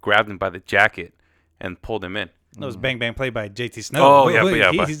back, grabbed him by the jacket, and pulled him in. It was bang bang play by JT Snow. Oh,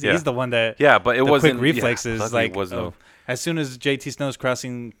 yeah, he's the one that Yeah, but it the wasn't quick reflexes. Yeah, luckily like it wasn't. as soon as JT Snow's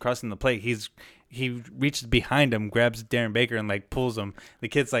crossing the plate, he reaches behind him, grabs Darren Baker, and like pulls him. The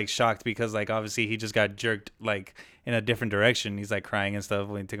kid's like shocked because like obviously he just got jerked like in a different direction. He's like crying and stuff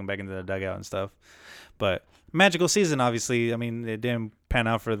when he took him back into the dugout and stuff. But magical season, obviously. I mean, it didn't pan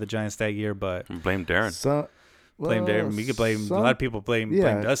out for the Giants that year, but Blame Darren. blame Darren. You could blame a lot of people. Blame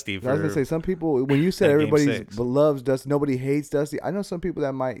Dusty for. I was gonna say some people. When you said Game everybody 6. loves Dusty, nobody hates Dusty. I know some people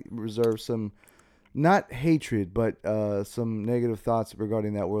that might reserve some, not hatred, but some negative thoughts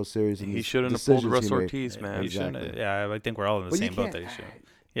regarding that World Series. And He the shouldn't have pulled decisions he Russ made. Ortiz, man. He shouldn't- Exactly. Yeah, I think we're all in the But you same boat can't- that he should.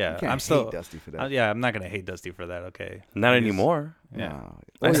 Yeah, You can't I'm still hate Dusty for that. yeah, I'm not gonna hate Dusty for that. Okay, Not anymore. Yeah, No.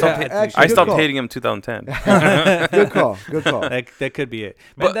 I Oh, stopped, yeah, actually, I good stopped call. hating him in 2010. Good call. Good call. that could be it.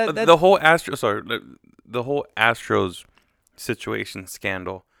 Man, But that the whole the whole Astros situation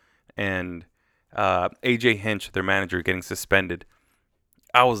scandal, and AJ Hinch, their manager, getting suspended.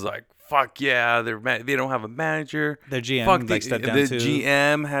 I was like, "Fuck yeah!" They don't have a manager. their GM Fuck like stepped down too.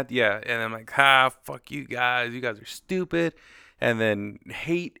 GM had and I'm like, fuck you guys. You guys are stupid. And then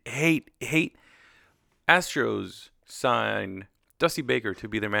hate. Astros sign Dusty Baker to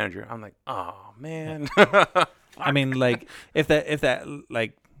be their manager. I'm like, oh man. I mean, like if the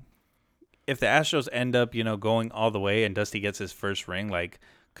Astros end up, going all the way and Dusty gets his first ring, like,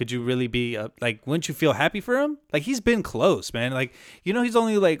 could you really be like? Wouldn't you feel happy for him? Like, he's been close, man. Like, he's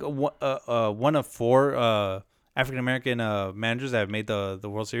only like one of 4 African American managers that have made the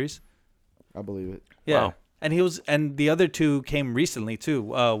World Series. I believe it. Yeah. Wow. And the other 2 came recently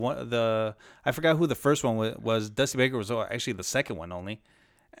too. I forgot who the first one was. Dusty Baker was actually the second one only,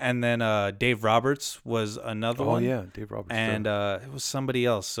 and then Dave Roberts was another one. Oh yeah, Dave Roberts. And it was somebody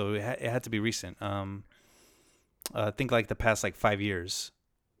else, so it had to be recent. I think like the past like 5 years.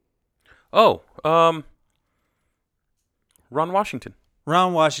 Ron Washington.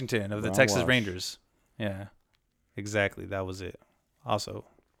 Ron Washington of the Ron Texas Wash. Rangers. Yeah, exactly. That was it. Also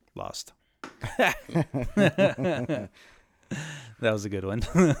lost. That was a good one.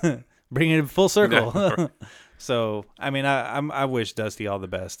 Bringing it full circle. So, I mean, I wish Dusty all the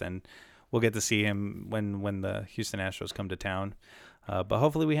best, and we'll get to see him when the Houston Astros come to town. But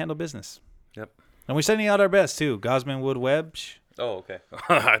hopefully we handle business. Yep. And we're sending out our best too. Gosman Wood Webb. Oh, okay.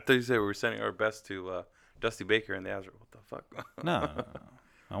 I thought you said we were sending our best to Dusty Baker and the Azure. What the fuck? No.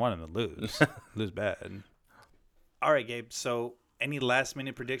 I want him to lose. Lose bad. All right, Gabe. So, any last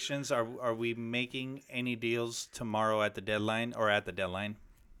minute predictions? Are we making any deals tomorrow at the deadline or at the deadline?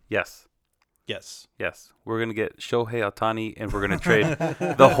 Yes. Yes. Yes. We're going to get Shohei Ohtani, and we're going to trade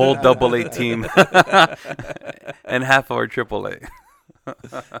the whole AA team and half of our AAA.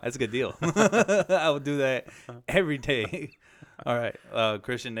 That's a good deal. I would do that every day. All right.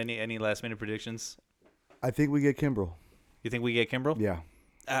 Christian, any last minute predictions? I think we get Kimbrel. You think we get Kimbrel? Yeah.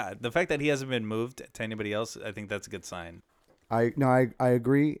 The fact that he hasn't been moved to anybody else, I think that's a good sign. I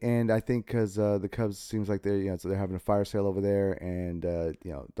agree, and I think because the Cubs seems like they're so they're having a fire sale over there, and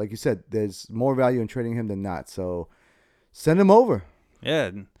like you said, there's more value in trading him than not. So send him over.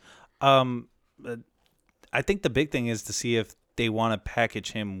 Yeah. I think the big thing is to see if they want to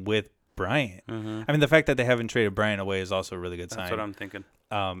package him with Bryant. Mm-hmm. I mean, the fact that they haven't traded Bryant away is also a really good sign. That's what I'm thinking.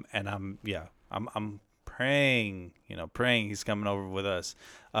 And I'm praying he's coming over with us.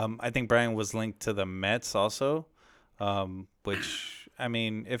 I think Bryant was linked to the Mets also, which, I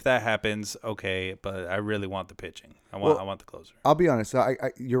mean, if that happens, okay, but I really want the pitching. I want the closer. I'll be honest.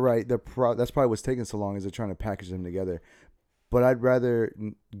 You're right. That's probably what's taking so long is they're trying to package them together. But I'd rather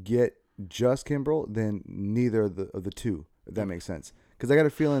get just Kimbrel than neither of the two, if that makes sense. Because I got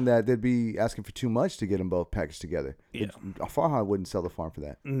a feeling that they'd be asking for too much to get them both packaged together. Yeah. Farhan wouldn't sell the farm for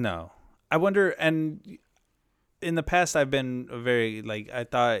that. No. I wonder, and in the past I've been very, I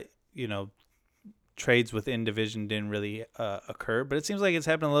thought, trades within division didn't really occur, but it seems like it's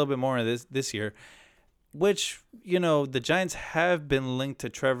happening a little bit more this year, which, the Giants have been linked to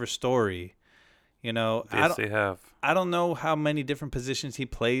Trevor Story. Yes, they have. I don't know how many different positions he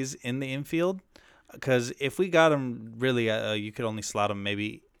plays in the infield, because if we got him, really, you could only slot him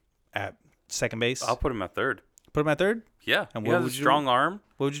maybe at second base. I'll put him at third. Put him at third? Yeah. And he has a strong arm.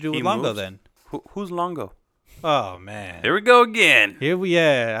 What would you do He with Longo moves. then? Who's Longo? Oh, man. Here we go again.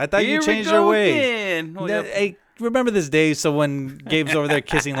 I thought you changed your ways. Again. Oh, yeah. Hey, remember this day? So when Gabe's over there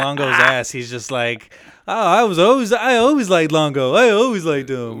kissing Longo's ass, he's just like, "Oh, I always liked Longo. I always liked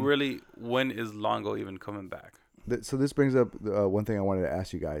him." Really, when is Longo even coming back? So this brings up one thing I wanted to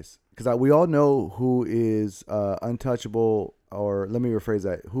ask you guys, because we all know who is untouchable, or let me rephrase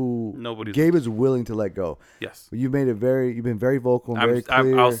that: who Gabe is willing to let go. Yes, you've been very vocal and very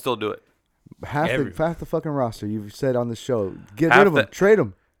clear. I'll still do it. Half the fucking roster you've said on the show. Get rid of them. Trade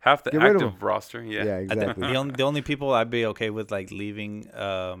them. Half the active roster. Yeah, exactly. I think the only people I'd be okay with leaving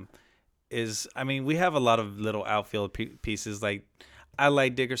is, I mean, we have a lot of little outfield pieces. Like, I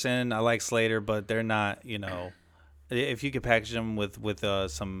like Dickerson, I like Slater, but they're not, if you could package them with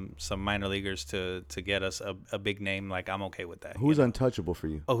some minor leaguers to get us a big name, like, I'm okay with that. Who's untouchable for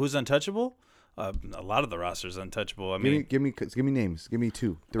you? Oh, who's untouchable? A lot of the roster's untouchable. I mean, give me names. Give me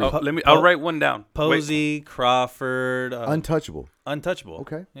 2, 3. I'll write one down. Posey, Crawford, untouchable.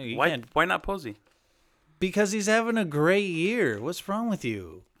 Okay. Why not Posey? Because he's having a great year. What's wrong with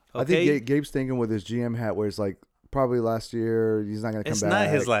you? Okay? I think Gabe's thinking with his GM hat, where it's like, probably last year he's not going to come back. It's not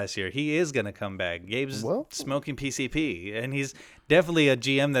his last year. He is going to come back. Gabe's smoking PCP, and he's definitely a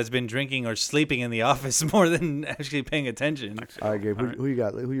GM that's been drinking or sleeping in the office more than actually paying attention. All right, Gabe, who you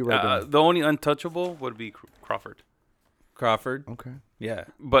got? Who you write down? The only untouchable would be Crawford. Okay. Yeah.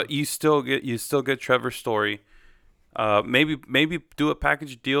 But you still get Trevor Story. Maybe do a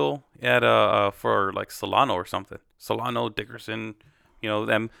package deal at for like Solano or something. Solano, Dickerson,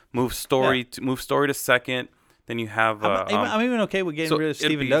 them move Story to second. Then you have. I'm even okay with getting rid of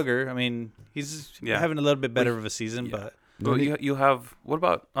Steven Duggar. I mean, he's having a little bit better of a season, but you have what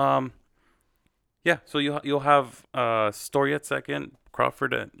about So you'll have Story at second,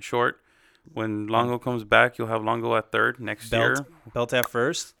 Crawford at short. When Longo comes back, you'll have Longo at third next year. Belt at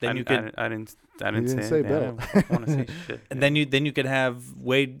first. Then I didn't say Belt. I don't want to say shit. And then you could have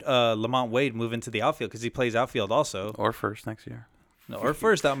Lamont Wade move into the outfield because he plays outfield also. Or first next year. No, or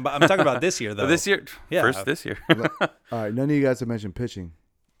first. I'm talking about this year though. This year, first this year. All right, none of you guys have mentioned pitching.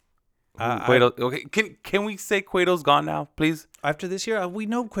 Cueto, okay, can we say Cueto's gone now, please? After this year, we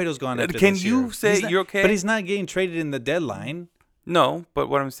know Cueto's gone. After can this you year. say you're okay? But he's not getting traded in the deadline. No, but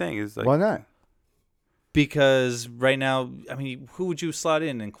what I'm saying is, like, why not? Because right now, I mean, who would you slot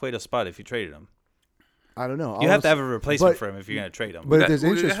in Cueto's spot if you traded him? I don't know. You have to have a replacement for him if you're going to trade him. But if there's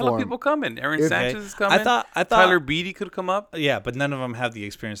interest for him, people coming. Aaron Sanchez is coming. I thought Tyler Beatty could come up. Yeah, but none of them have the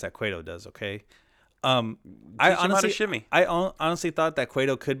experience that Cueto does. Okay, I Teach him how to honestly, shimmy. honestly thought that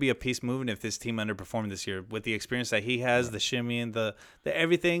Cueto could be a piece moving if this team underperformed this year with the experience that he has, the shimmy and the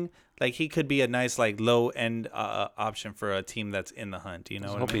everything. Like he could be a nice like low end option for a team that's in the hunt. You know,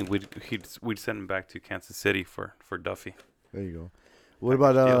 I was what I mean? hoping we'd send him back to Kansas City for Duffy. There you go. What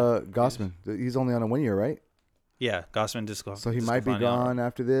about Gossman? He's only on a 1 year, right? Yeah, Gossman disco. So he might be gone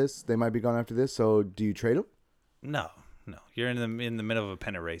after this. They might be gone after this. So do you trade him? No. You're in the middle of a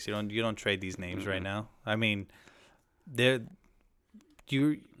pennant race. You don't trade these names right now. I mean, you're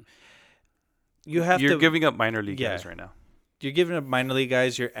giving up minor league guys right now. You're giving up minor league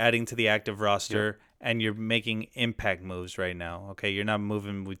guys. You're adding to the active roster, and you're making impact moves right now. Okay, you're not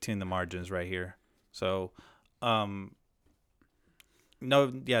moving between the margins right here. So, that's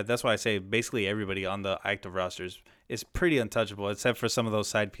why I say basically everybody on the active rosters is pretty untouchable, except for some of those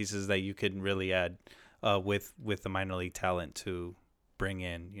side pieces that you could really add with the minor league talent to bring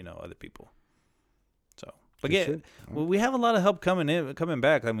in, other people. So, but we have a lot of help coming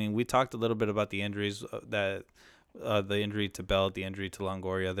back. I mean, we talked a little bit about the injuries the injury to Belt, the injury to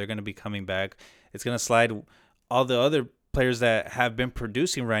Longoria. They're going to be coming back. It's going to slide all the other players that have been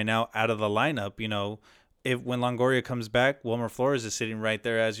producing right now out of the lineup. If when Longoria comes back, Wilmer Flores is sitting right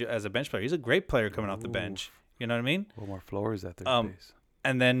there as a bench player. He's a great player coming off the bench. You know what I mean? Wilmer Flores at third base.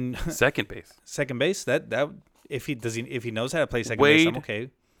 And then second base. That if he knows how to play second base, I'm okay.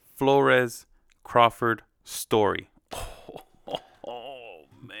 Flores, Crawford, Story. Oh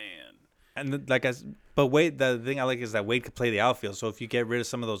man. And but Wade, the thing I like is that Wade could play the outfield. So if you get rid of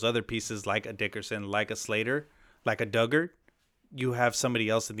some of those other pieces like a Dickerson, like a Slater, like a Duggar, you have somebody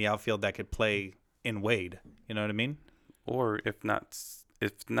else in the outfield that could play in Wade. You know what I mean? Or if not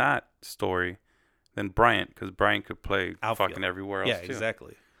Story, then Bryant, because Bryant could play outfield. Fucking everywhere else. Yeah, too.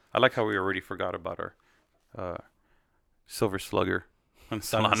 Exactly. I like how we already forgot about our Silver Slugger.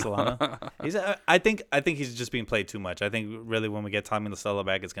 Solano. I think he's just being played too much. I think really when we get Tommy LaSella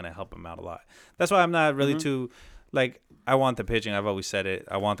back, it's going to help him out a lot. That's why I'm not really too I want the pitching. I've always said it.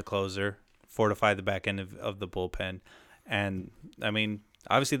 I want the closer, fortify the back end of the bullpen, and I mean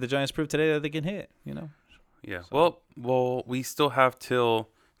obviously the Giants proved today that they can hit. Yeah. So. Well, we still have till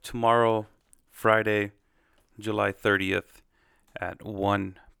tomorrow, Friday, July 30th, at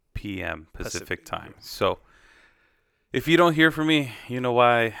 1 p.m. Pacific time. So. If you don't hear from me, you know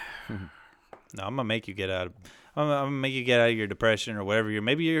why. No, I'm gonna make you get out. I'm gonna make you get out of your depression or whatever.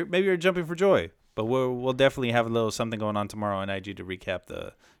 Maybe you're jumping for joy. But we'll definitely have a little something going on tomorrow on IG to recap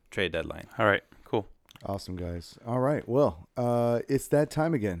the trade deadline. All right, cool, awesome guys. All right, well, it's that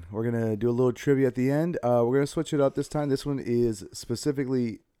time again. We're gonna do a little trivia at the end. We're gonna switch it up this time. This one is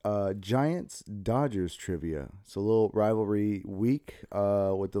specifically Giants Dodgers trivia. It's a little rivalry week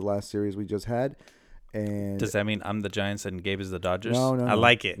with the last series we just had. And does that mean I'm the Giants and Gabe is the Dodgers? No. I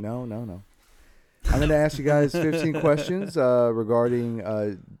like it. No. I'm going to ask you guys 15 questions regarding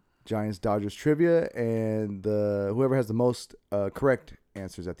Giants Dodgers trivia, and whoever has the most correct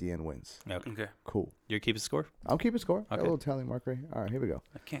answers at the end wins. Okay. Cool. You're keeping score? I'm keeping score. Okay. Got a little tally mark right here. All right, here we go.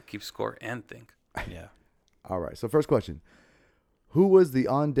 I can't keep score and think. Yeah. All right. So first question: who was the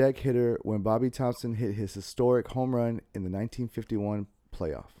on-deck hitter when Bobby Thompson hit his historic home run in the 1951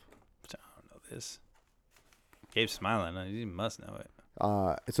 playoff? I don't know this. Gabe's smiling. You must know it.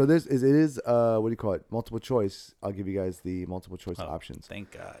 So it is what do you call it? Multiple choice. I'll give you guys the multiple choice options.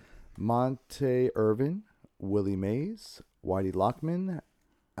 Thank God. Monte Irvin, Willie Mays, Whitey Lockman,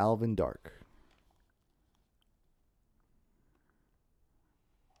 Alvin Dark.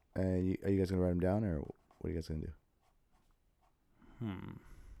 And are you guys gonna write them down, or what are you guys gonna do?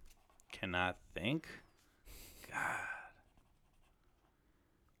 Cannot think. God.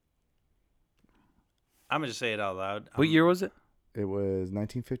 I'm going to just say it out loud. What year was it? It was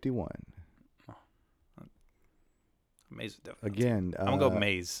 1951. Mays. Again. I'm going to go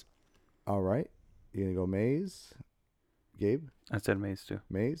Mays. All right. You're going to go Mays? Gabe? I said Mays too.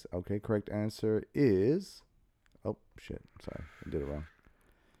 Mays? Okay. Correct answer is... Oh, shit. Sorry. I did it wrong.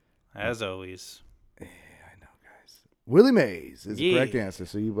 As always. Yeah, I know, guys. Willie Mays is the correct answer.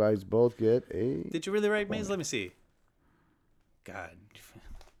 So you guys both get a... Did you really write Mays? Let me see. God.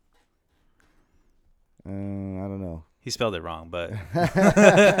 I don't know. He spelled it wrong, but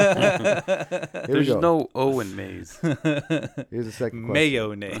there's no O in Mays. Here's the second question.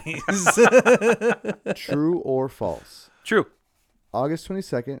 Mayonnaise. True or false? True. August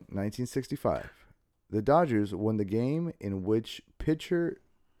 22nd, 1965. The Dodgers won the game in which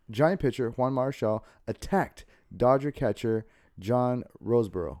giant pitcher Juan Marichal attacked Dodger catcher John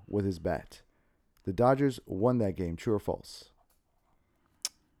Roseboro with his bat. The Dodgers won that game. True or false?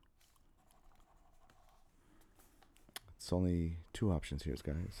 It's only two options here,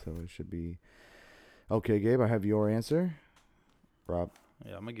 guys, so it should be Okay, Gabe, I have your answer. Rob,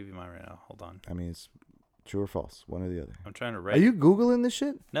 Yeah, I'm gonna give you mine right now. Hold on. I mean, it's true or false, one or the other. I'm trying to Are write. you Googling this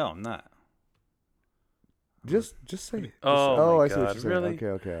shit? No, I'm not. Just say it. Oh, my I see what God, you're saying. really?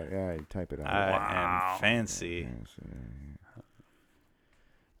 Okay. Yeah, you type it out. I am fancy.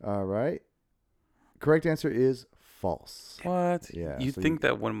 All right. Correct answer is false. What? Yeah, You so think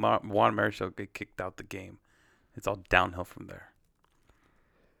that when Juan Marichal get kicked out the game, it's all downhill from there?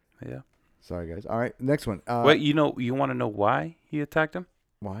 Yeah. Sorry, guys. All right, next one. Wait, you want to know why he attacked him?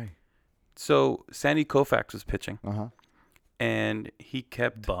 Why? So Sandy Koufax was pitching, Uh-huh. and he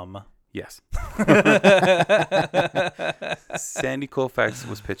kept Bum. yes. Sandy Koufax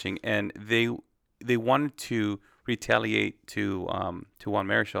was pitching, and they wanted to retaliate to Juan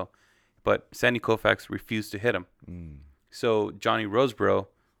Marichal, but Sandy Koufax refused to hit him. So Johnny Roseboro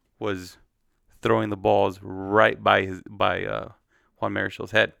was throwing the balls right by Juan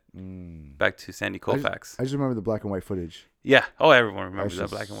Marichal's head back to Sandy Koufax. I just remember the black and white footage. Yeah. Oh, everyone remembers That's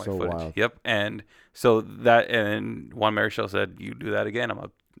that black and white so footage. wild. Yep. And so and Juan Marichal said, "You do that again, I'm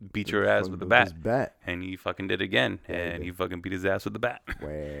gonna beat your ass with the bat." His bat. And he fucking did it again, Yeah, he and did. he fucking beat his ass with the bat.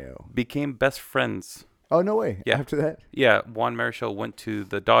 Wow. Became best friends. Oh, no way. Yeah. After that? Yeah, Juan Marichal went to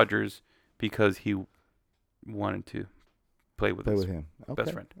the Dodgers because he wanted to play with Play his with him. Okay.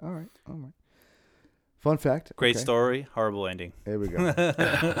 best friend. All right. Fun fact. Great Okay. story, horrible ending. There we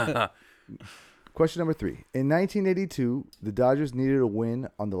go. Question number 3. In 1982, the Dodgers needed a win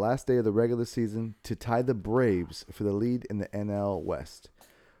on the last day of the regular season to tie the Braves for the lead in the NL West.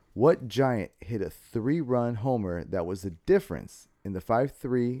 What Giant hit a 3-run homer that was the difference in the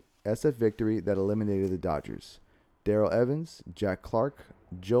 5-3 SF victory that eliminated the Dodgers? Darrell Evans, Jack Clark,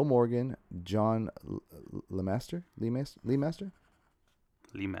 Joe Morgan, John Lemaster? Lee Master?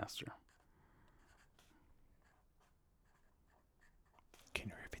 Lee Master. Can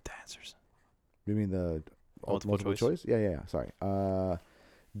you repeat the answers? You mean the Multiple choice? Yeah. Sorry.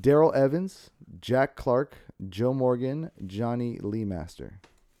 Darrell Evans, Jack Clark, Joe Morgan, Johnny Lee Master.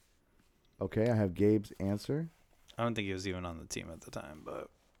 Okay, I have Gabe's answer. I don't think he was even on the team at the time, but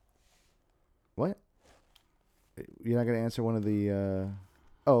What? You're not going to answer one of the...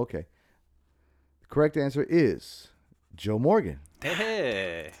 Oh, okay. The correct answer is Joe Morgan.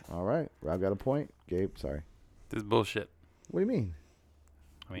 hey, All right. Rob got a point. Gabe, sorry. This is bullshit. What do you mean?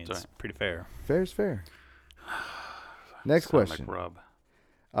 I mean, Sorry. it's pretty fair. Fair's fair. Next Sound question. Like Rob.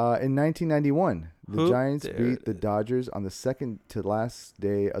 In 1991, the Who Giants dared? beat the Dodgers on the second to last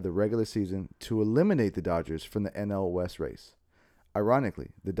day of the regular season to eliminate the Dodgers from the NL West race.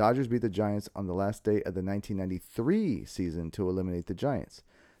 Ironically, the Dodgers beat the Giants on the last day of the 1993 season to eliminate the Giants.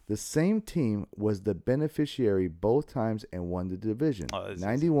 The same team was the beneficiary both times and won the division. Oh, this is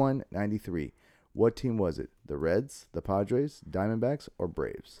 91, 93. What team was it? The Reds, the Padres, Diamondbacks, or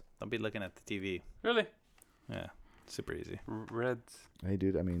Braves? Don't be looking at the TV. Really? Yeah, super easy. Reds. Hey,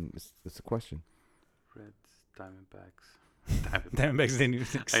 dude, I mean, it's a question. Reds. Diamondbacks. Diamondbacks didn't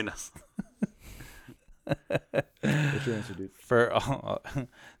even I know. What's your answer, dude? For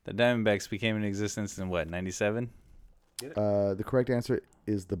the Diamondbacks became in existence in what, 97? The correct answer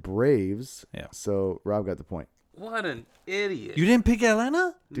is the Braves. Yeah. So Rob got the point. What an idiot. You didn't pick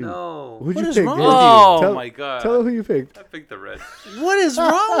Atlanta? Dude, No. Who'd What you is pick? wrong Gabe? with you? Oh, Tell- my God. Tell them who you picked. I picked the Reds. What is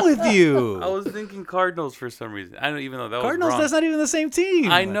wrong with you? I was thinking Cardinals for some reason. I don't even know that Cardinals, was wrong. that's not even the same team.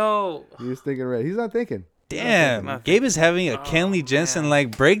 I know. He was thinking red. He's not thinking. Damn, Nothing. Gabe is having a Kenley Jensen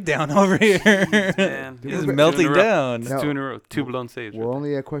like breakdown over here. Man. He's we're- melting Two in a row. down. It's No. 2 in a row. 2 blown saves. We're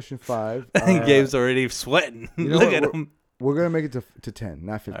only at question 5. Gabe's already sweating. you know Look what? at him. We're going to make it to 10,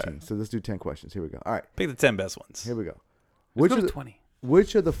 not 15. So let's do 10 questions. Here we go. All right. Pick the 10 best ones. Here we go. Let's Which go of, to 20.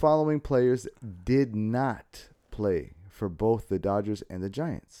 which of the following players did not play for both the Dodgers and the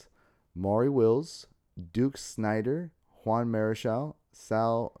Giants? Maury Wills, Duke Snyder, Juan Marichal,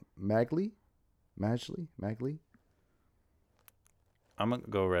 Sal Maglie? I'm going to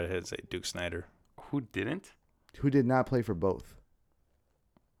go right ahead and say Duke Snyder. Who didn't? Who did not play for both?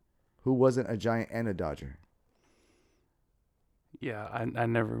 Who wasn't a Giant and a Dodger? Yeah, I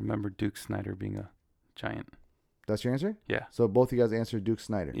never remember Duke Snyder being a Giant. That's your answer? Yeah. So both of you guys answered Duke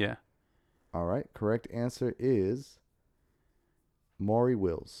Snyder. Yeah. All right. Correct answer is Maury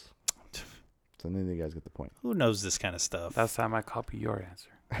Wills. So none of you guys get the point. Who knows this kind of stuff? Last time I copy your answer.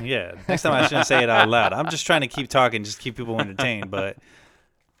 Yeah. Next time I shouldn't say it out loud. I'm just trying to keep talking, just keep people entertained, but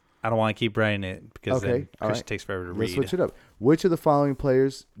I don't want to keep writing it because Okay, then all Christian right. takes forever to Let's read. switch it up. Which of the following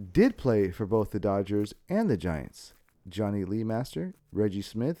players did play for both the Dodgers and the Giants? Johnny Lee Master, Reggie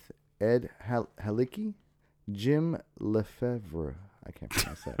Smith, Ed Halicki, Jim Lefebvre. I can't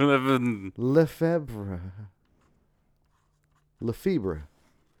pronounce that. Lefebvre.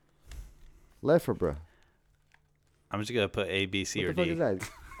 Lefebvre. I'm just gonna put A, B, C, What or the fuck D. is that?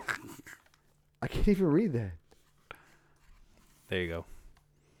 I can't even read that. There you go.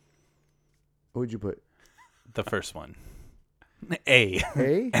 What would you put? The first one. A.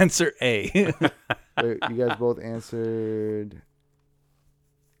 A? Answer A. Wait, you guys both answered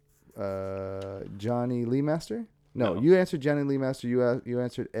Johnny Lee Master? No, you answered Johnny Lee Master. You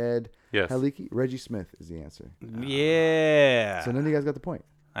answered Ed Yes. Haliki. Reggie Smith is the answer. Yeah. So none of you guys got the point.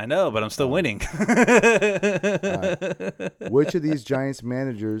 I know, but I'm still winning. Which of these Giants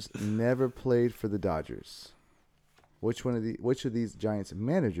managers never played for the Dodgers? Which of these Giants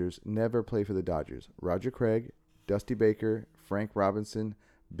managers never played for the Dodgers? Roger Craig, Dusty Baker, Frank Robinson,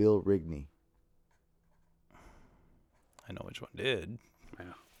 Bill Rigney. I know which one did. Yeah.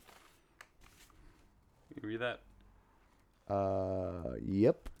 You read that?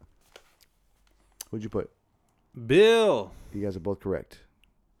 Yep. Who'd you put? Bill. You guys are both correct.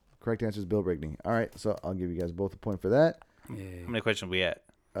 Correct answer is Bill Rigney. All right, so I'll give you guys both a point for that. How many questions we at?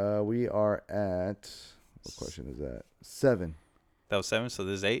 We are at, what question is that? 7. That was 7, so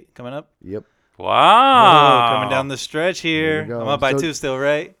there's 8 coming up. Yep. Wow. Oh, coming down the stretch here. There we go. I'm up by So- 2 still,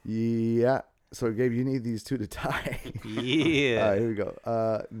 right? Yeah. So, Gabe, you need these two to tie. Yeah. All right, here we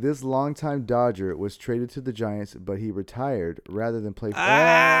go. This longtime Dodger was traded to the Giants, but he retired rather than play for.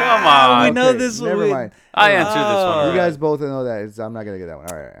 Come on. We know Okay, this one. Never mind. I answered this one. Oh. already. You guys both know that. I'm not gonna get that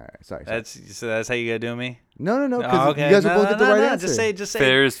one. All right. Sorry. That's how you gotta do me. No. Oh, Because okay. you guys will No, both get the no, right no. answer. Just say.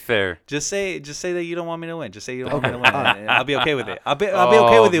 Fair is fair. Just say that you don't want me to win. Just say you don't want me to Okay. win. All right. and I'll be okay with it. I'll be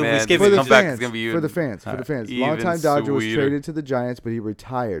okay with it if we man, skip this for it. the come back, fans, it's gonna be for even- the fans, for the fans. Even Longtime Dodger was sweeter. traded to the Giants, but he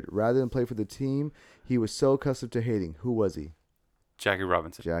retired rather than play for the team he was so accustomed to hating. Who was he? Jackie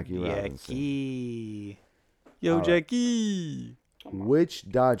Robinson. Jackie Robinson. Jackie. Yo, All right. Jackie. Which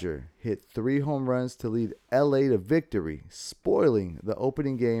Dodger hit 3 home runs to lead LA to victory, spoiling the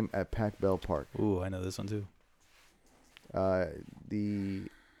opening game at Pac-Bell Park? Ooh, I know this one too. The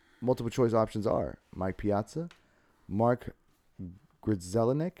multiple choice options are Mike Piazza, Mark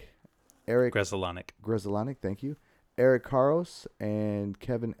Grzelcyk, Eric Grzelcyk. thank you, Eric Karros, and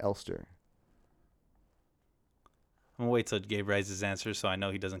Kevin Elster. I'm gonna wait till Gabe writes his answer so I know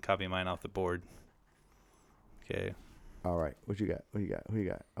he doesn't copy mine off the board. Okay. All right, what you got? Who you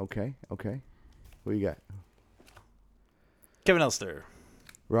got? Okay. What you got? Kevin Elster.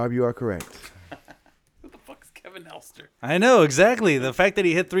 Rob, you are correct. Who the fuck is Kevin Elster? I know exactly. The fact that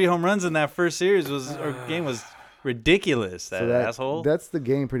he hit 3 home runs in that first series or game was ridiculous. That, asshole. That's the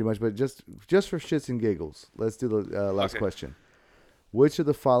game pretty much. But just for shits and giggles, let's do the last Okay. question. Which of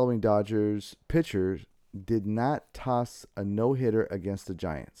the following Dodgers pitchers did not toss a no-hitter against the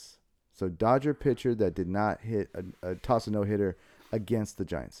Giants? So Dodger pitcher that did not toss a no-hitter against the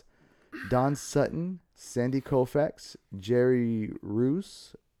Giants. Don Sutton, Sandy Koufax, Jerry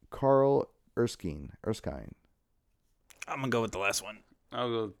Roos, Carl Erskine. I'm gonna go with the last one. I'll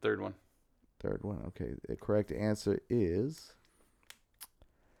go with the third one. Third one. Okay. The correct answer is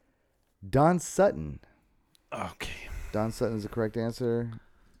Don Sutton. Okay. Don Sutton is the correct answer.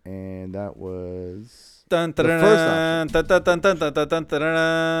 And that was Dun, the dun, first option. dun, dun, dun, dun, dun, dun, dun, dun,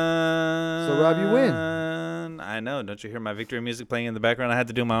 dun. So, Rob, you win. I know. Don't you hear my victory music playing in the background? I had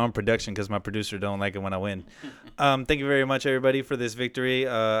to do my own production because my producer don't like it when I win. Thank you very much, everybody, for this victory.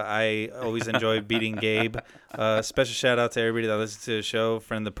 I always enjoy beating Gabe. Special shout out to everybody that listens to the show,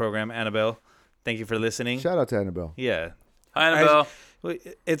 friend of the program, Annabelle. Thank you for listening. Shout out to Annabelle. Yeah. Hi, Annabelle.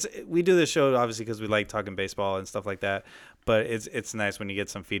 We do this show obviously because we like talking baseball and stuff like that, but it's nice when you get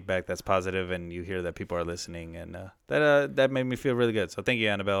some feedback that's positive and you hear that people are listening, and that made me feel really good. So thank you,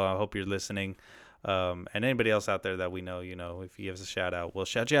 Annabelle. I hope you're listening, and anybody else out there that we know, if you give us a shout out, we'll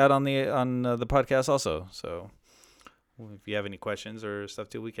shout you out on the podcast also. So if you have any questions or stuff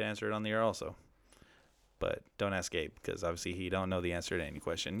too, we can answer it on the air also. But don't ask Gabe because obviously he don't know the answer to any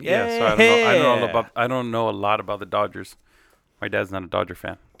question. Yeah, so I don't know a lot about the Dodgers. My dad's not a Dodger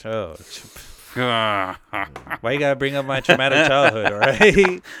fan. Oh, why you gotta bring up my traumatic childhood? All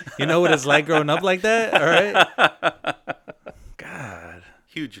right, you know what it's like growing up like that. All right, God,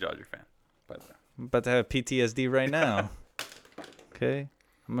 Huge Dodger fan, by the way. I'm about to have PTSD right now. Okay,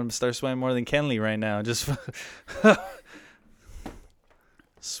 I'm gonna start sweating more than Kenley right now. Just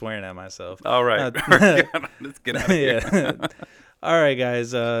swearing at myself. All right. Let's get out of here. Yeah. All right,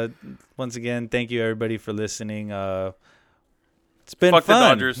 guys. Once again, thank you everybody for listening. It's been Fuck the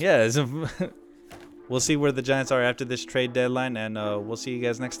fun. Dodgers. Yeah. We'll see where the Giants are after this trade deadline, and we'll see you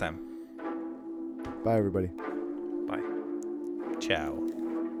guys next time. Bye, everybody. Bye. Ciao.